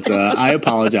 yes, but I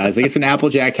apologize. I guess an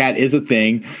Applejack hat is a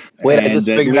thing. Wait, I and just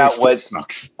the figured lyrics out what still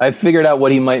sucks. I figured out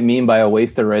what he might mean by a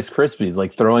waste of Rice Krispies,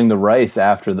 like throwing the rice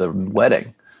after the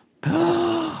wedding.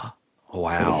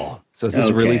 Wow. So is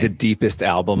this really Okay. the deepest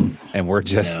album? And we're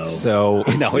just No, so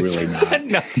no, it's really not.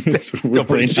 no, it's still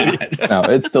pretty Really shitty. not.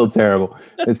 No, it's still terrible.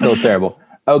 It's still terrible.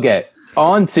 Okay,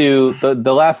 on to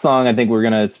the last song I think we're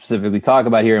going to specifically talk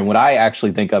about here, and what I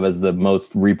actually think of as the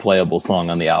most replayable song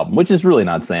on the album, which is really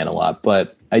not saying a lot,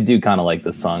 but I do kind of like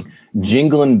this song.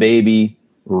 Jinglin' Baby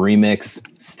remix,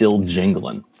 Still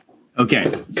Jinglin'. Okay,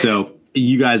 so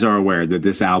you guys are aware that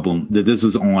this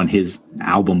was on his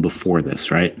album before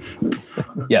this, right?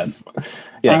 Yes.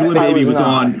 Yes. Jinglin' Baby was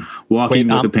not. on Walking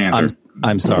with the Panther.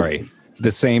 I'm sorry.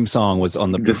 The same song was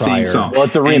on the prior. Same song. Well,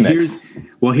 it's a And remix.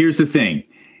 Here's the thing.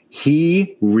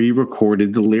 He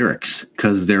re-recorded the lyrics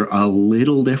because they're a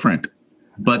little different,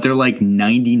 but they're like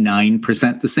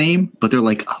 99% the same, but they're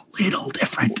like a little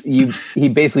different. He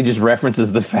basically just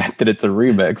references the fact that it's a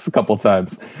remix a couple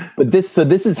times. But this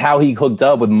is how he hooked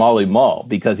up with Molly Mall,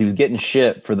 because he was getting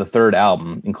shit for the third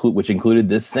album, which included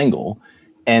this single.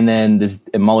 And then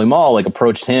Molly Mall like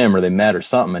approached him, or they met or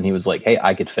something, and he was like, "Hey,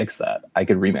 I could fix that. I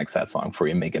could remix that song for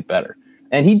you and make it better."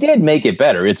 And he did make it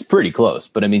better. It's pretty close,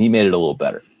 but I mean, he made it a little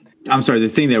better. I'm sorry. The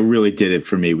thing that really did it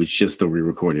for me was just the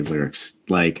re-recorded lyrics.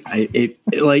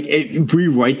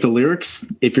 Rewrite the lyrics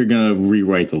if you're gonna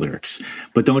rewrite the lyrics,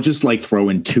 but don't just like throw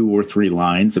in 2 or 3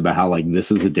 lines about how like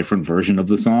this is a different version of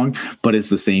the song, but it's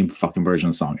the same fucking version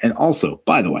of the song. And also,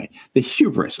 by the way, the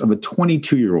hubris of a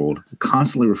 22-year-old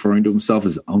constantly referring to himself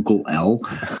as Uncle L.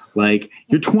 Like,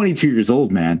 you're 22 years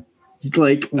old, man.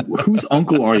 Like, whose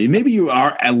uncle are you? Maybe you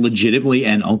are legitimately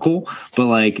an uncle, but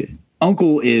like,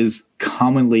 uncle is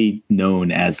commonly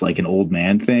known as like an old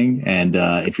man thing. And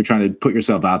if you're trying to put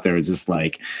yourself out there as just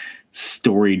like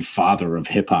storied father of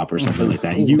hip hop or something like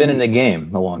that, He's been in the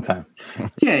game a long time.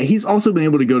 yeah, he's also been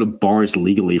able to go to bars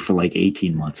legally for like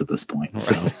 18 months at this point.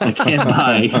 So I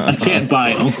can't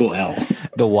buy Uncle L.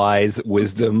 The wise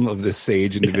wisdom of this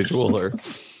sage individual, or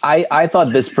I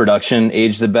thought this production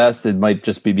aged the best. It might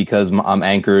just be because I'm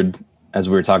anchored, as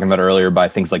we were talking about earlier, by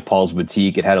things like Paul's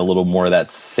Boutique. It had a little more of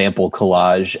that sample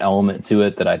collage element to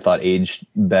it that I thought aged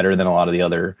better than a lot of the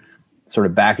other sort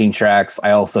of backing tracks.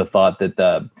 I also thought that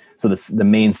the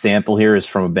main sample here is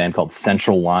from a band called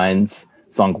Central Lines,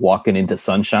 song Walking Into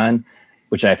Sunshine,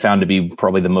 which I found to be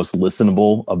probably the most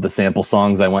listenable of the sample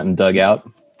songs I went and dug out.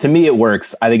 To me, it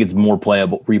works. I think it's more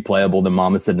replayable than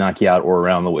Mama Said Knock You Out or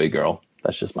Around the Way Girl.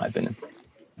 That's just my opinion.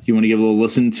 You want to give a little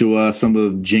listen to some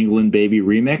of Jinglin' Baby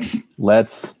remix?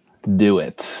 Let's do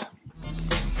it.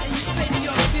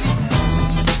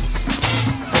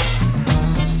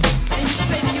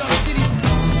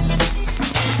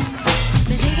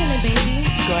 The jiggling baby,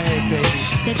 Go ahead, baby.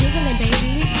 the jiggling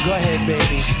baby, Go ahead,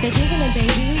 baby. the jiggling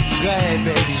baby, Go ahead,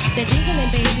 baby. the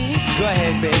jiggling baby. Go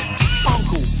ahead, baby.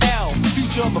 Uncle L,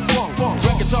 future of the funk.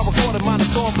 Records are recorded, mine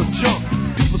is all the junk.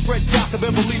 People spread gossip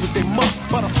and believe it they must.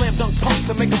 But I slam dunk punks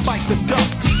and make them fight the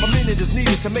dust. A minute is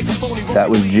needed to make a phony. That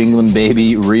was Jinglin'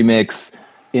 Baby remix,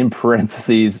 in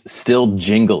parentheses, still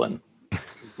jingling.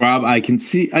 Rob, I can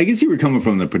see where you're coming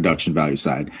from the production value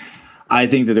side. I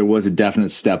think that there was a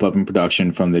definite step up in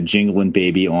production from the Jinglin'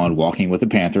 Baby on Walking with the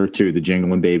Panther to the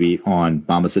Jinglin' Baby on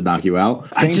Mama Said Knock You Out.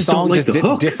 I same just don't song, like just the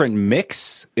hook. different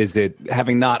mix. Is it,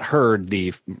 having not heard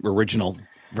the original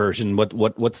version,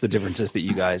 what's the differences that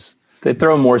you guys? They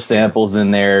throw more samples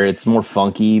in there. It's more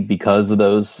funky because of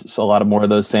those. So a lot more of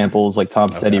those samples. Like Tom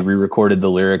said, he re-recorded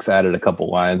the lyrics, added a couple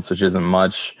lines, which isn't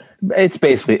much. It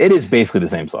is basically the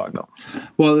same song though.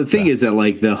 Well, the thing is that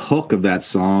like the hook of that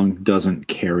song doesn't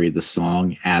carry the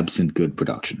song absent good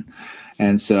production.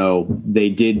 And so they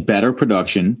did better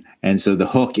production. And so the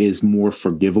hook is more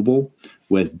forgivable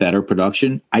with better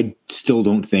production. I still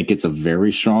don't think it's a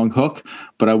very strong hook,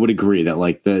 but I would agree that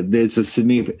like it's a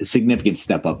significant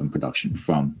step up in production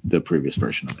from the previous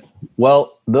version of it.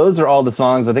 Well, those are all the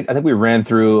songs. I think we ran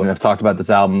through and have talked about this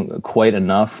album quite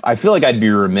enough. I feel like I'd be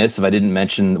remiss if I didn't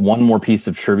mention one more piece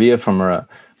of trivia from a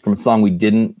song we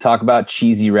didn't talk about,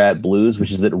 Cheesy Rat Blues,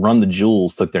 which is that Run the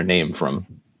Jewels took their name from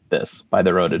this by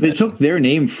their own admission. They took their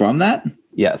name from that?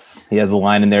 Yes, he has a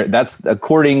line in there. That's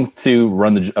according to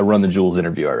Run the Jewels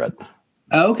interview I read.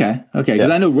 Oh, okay. Because Yeah.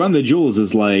 I know Run the Jewels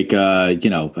is like,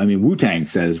 Wu-Tang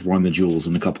says Run the Jewels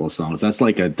in a couple of songs. That's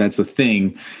a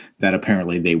thing that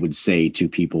apparently they would say to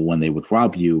people when they would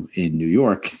rob you in New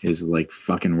York is like,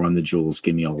 fucking run the jewels.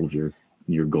 Give me all of your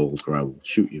gold or I will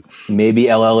shoot you.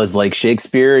 Maybe LL is like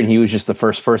Shakespeare and he was just the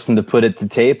first person to put it to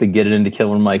tape and get it into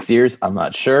Killer Mike's ears. I'm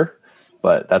not sure,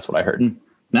 but that's what I heard.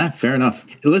 Nah, fair enough.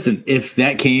 Listen, if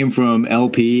that came from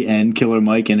LP and Killer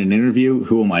Mike in an interview,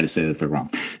 who am I to say that they're wrong?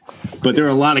 But there are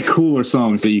a lot of cooler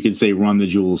songs that you could say Run the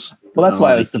Jewels. Well, that's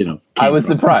why I was from.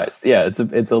 surprised. Yeah,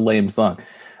 it's a lame song.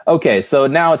 Okay, so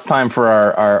now it's time for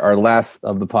our last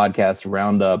of the podcast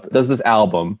roundup. Does this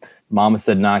album, Mama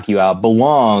Said Knock You Out,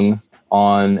 belong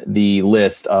on the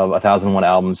list of 1001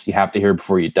 albums you have to hear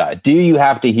before you die? Do you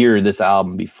have to hear this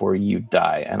album before you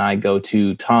die? And I go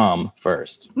to Tom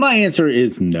first. My answer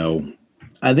is no.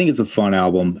 I think it's a fun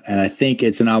album, and I think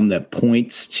it's an album that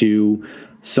points to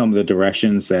some of the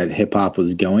directions that hip hop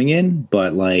was going in,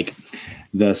 but like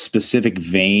the specific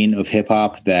vein of hip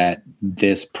hop that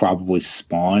this probably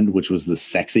spawned, which was the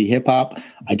sexy hip hop,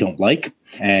 I don't like.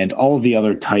 And all of the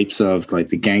other types of like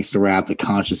the gangster rap, the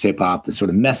conscious hip hop, the sort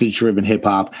of message driven hip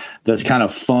hop, the kind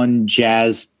of fun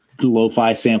jazz,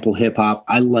 lo-fi sample hip hop,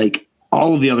 I like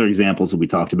all of the other examples that we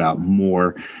talked about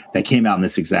more that came out in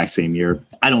this exact same year.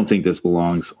 I don't think this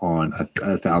belongs on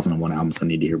 1001 albums I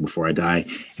need to hear before I die.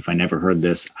 If I never heard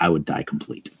this, I would die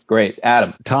complete. Great.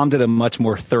 Adam. Tom did a much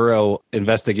more thorough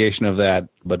investigation of that,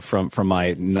 but from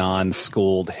my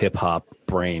non-schooled hip hop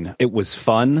brain. It was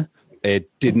fun.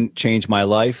 It didn't change my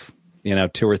life.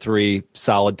 2 or 3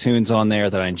 solid tunes on there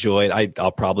that I enjoyed.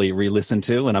 I'll probably re-listen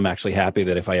to, and I'm actually happy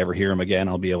that if I ever hear them again,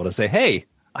 I'll be able to say, hey,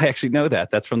 I actually know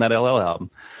that. That's from that LL album.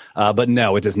 But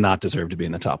no, it does not deserve to be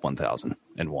in the top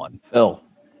 1001. Phil.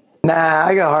 Nah,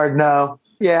 I go hard no.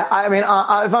 Yeah, I mean, if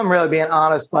I'm really being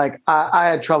honest, like I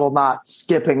had trouble not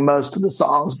skipping most of the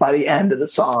songs by the end of the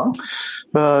song.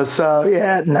 So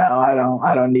yeah, no,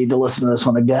 I don't need to listen to this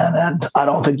one again, and I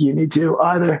don't think you need to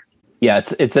either. Yeah,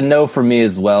 it's a no for me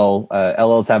as well.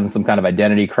 LL's having some kind of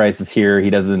identity crisis here.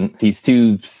 He's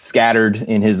too scattered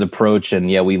in his approach. And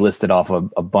yeah, we listed off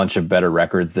a bunch of better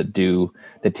records that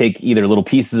take either little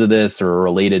pieces of this or are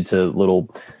related to little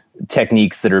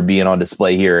techniques that are being on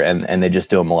display here. And they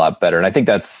just do them a lot better. And I think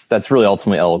that's really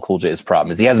ultimately LL Cool J's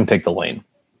problem is he hasn't picked a lane.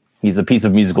 He's a piece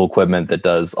of musical equipment that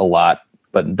does a lot,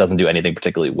 but doesn't do anything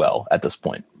particularly well at this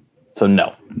point. So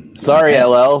no. Sorry,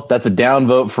 LL. That's a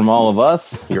downvote from all of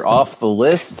us. You're off the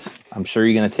list. I'm sure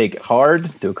you're going to take it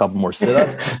hard, do a couple more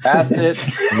sit-ups, past it.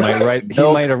 He might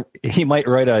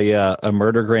write a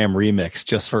Murdergram remix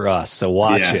just for us. So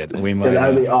watch it. We might.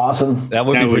 That would be awesome. That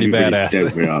would be pretty badass. That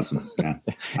would be awesome. Yeah.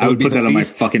 I would put that on my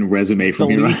fucking resume from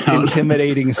the here least on out.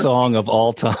 intimidating song of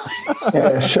all time.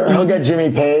 Yeah, sure. He'll get Jimmy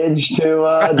Page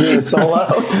to do the solo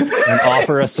And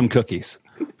offer us some cookies.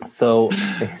 So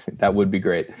that would be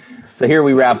great. So here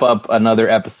we wrap up another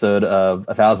episode of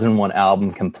 1001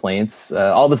 Album Complaints.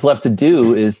 All that's left to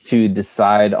do is to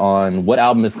decide on what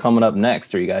album is coming up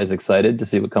next. Are you guys excited to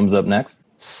see what comes up next?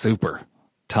 Super.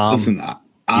 Tom. Listen,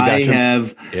 I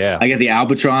got the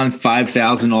Albitron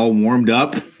 5000 all warmed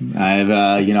up.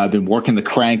 I've been working the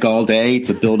crank all day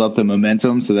to build up the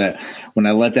momentum so that when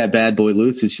I let that bad boy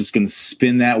loose, it's just going to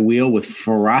spin that wheel with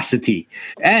ferocity.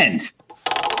 And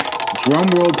drum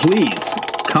roll, please.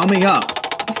 Coming up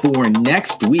for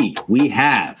next week, we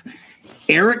have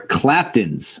Eric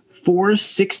Clapton's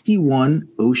 461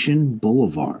 Ocean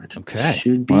Boulevard. Okay.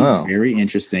 Should be very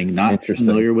interesting. Not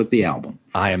familiar with the album.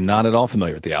 I am not at all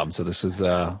familiar with the album. So this is,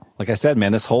 like I said,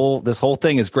 man, this whole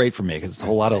thing is great for me because it's a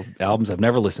whole lot of albums I've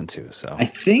never listened to. So I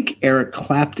think Eric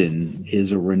Clapton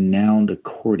is a renowned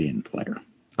accordion player.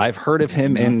 I've heard of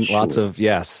him in lots of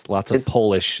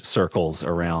Polish circles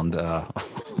around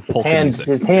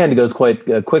His hand goes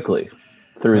quite quickly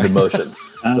through the motion. Is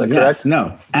that correct?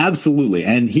 No, absolutely.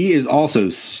 And he is also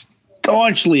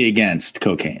staunchly against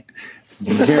cocaine.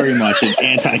 Very much an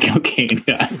anti-cocaine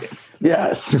guy.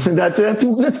 Yes, that's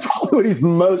probably what he's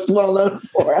most well known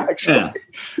for, actually. Yeah.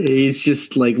 He's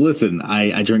just like, listen,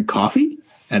 I drink coffee,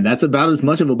 and that's about as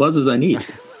much of a buzz as I need.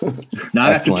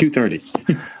 Not after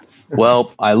 2:30.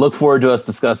 Well, I look forward to us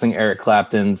discussing Eric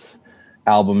Clapton's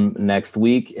album next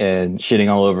week and shitting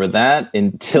all over that.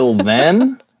 Until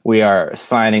then, we are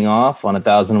signing off on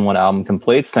 1001 Album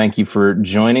Complaints. Thank you for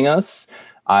joining us.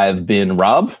 I've been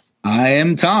Rob. I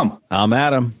am Tom. I'm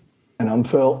Adam. And I'm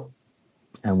Phil.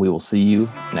 And we will see you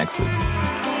next week.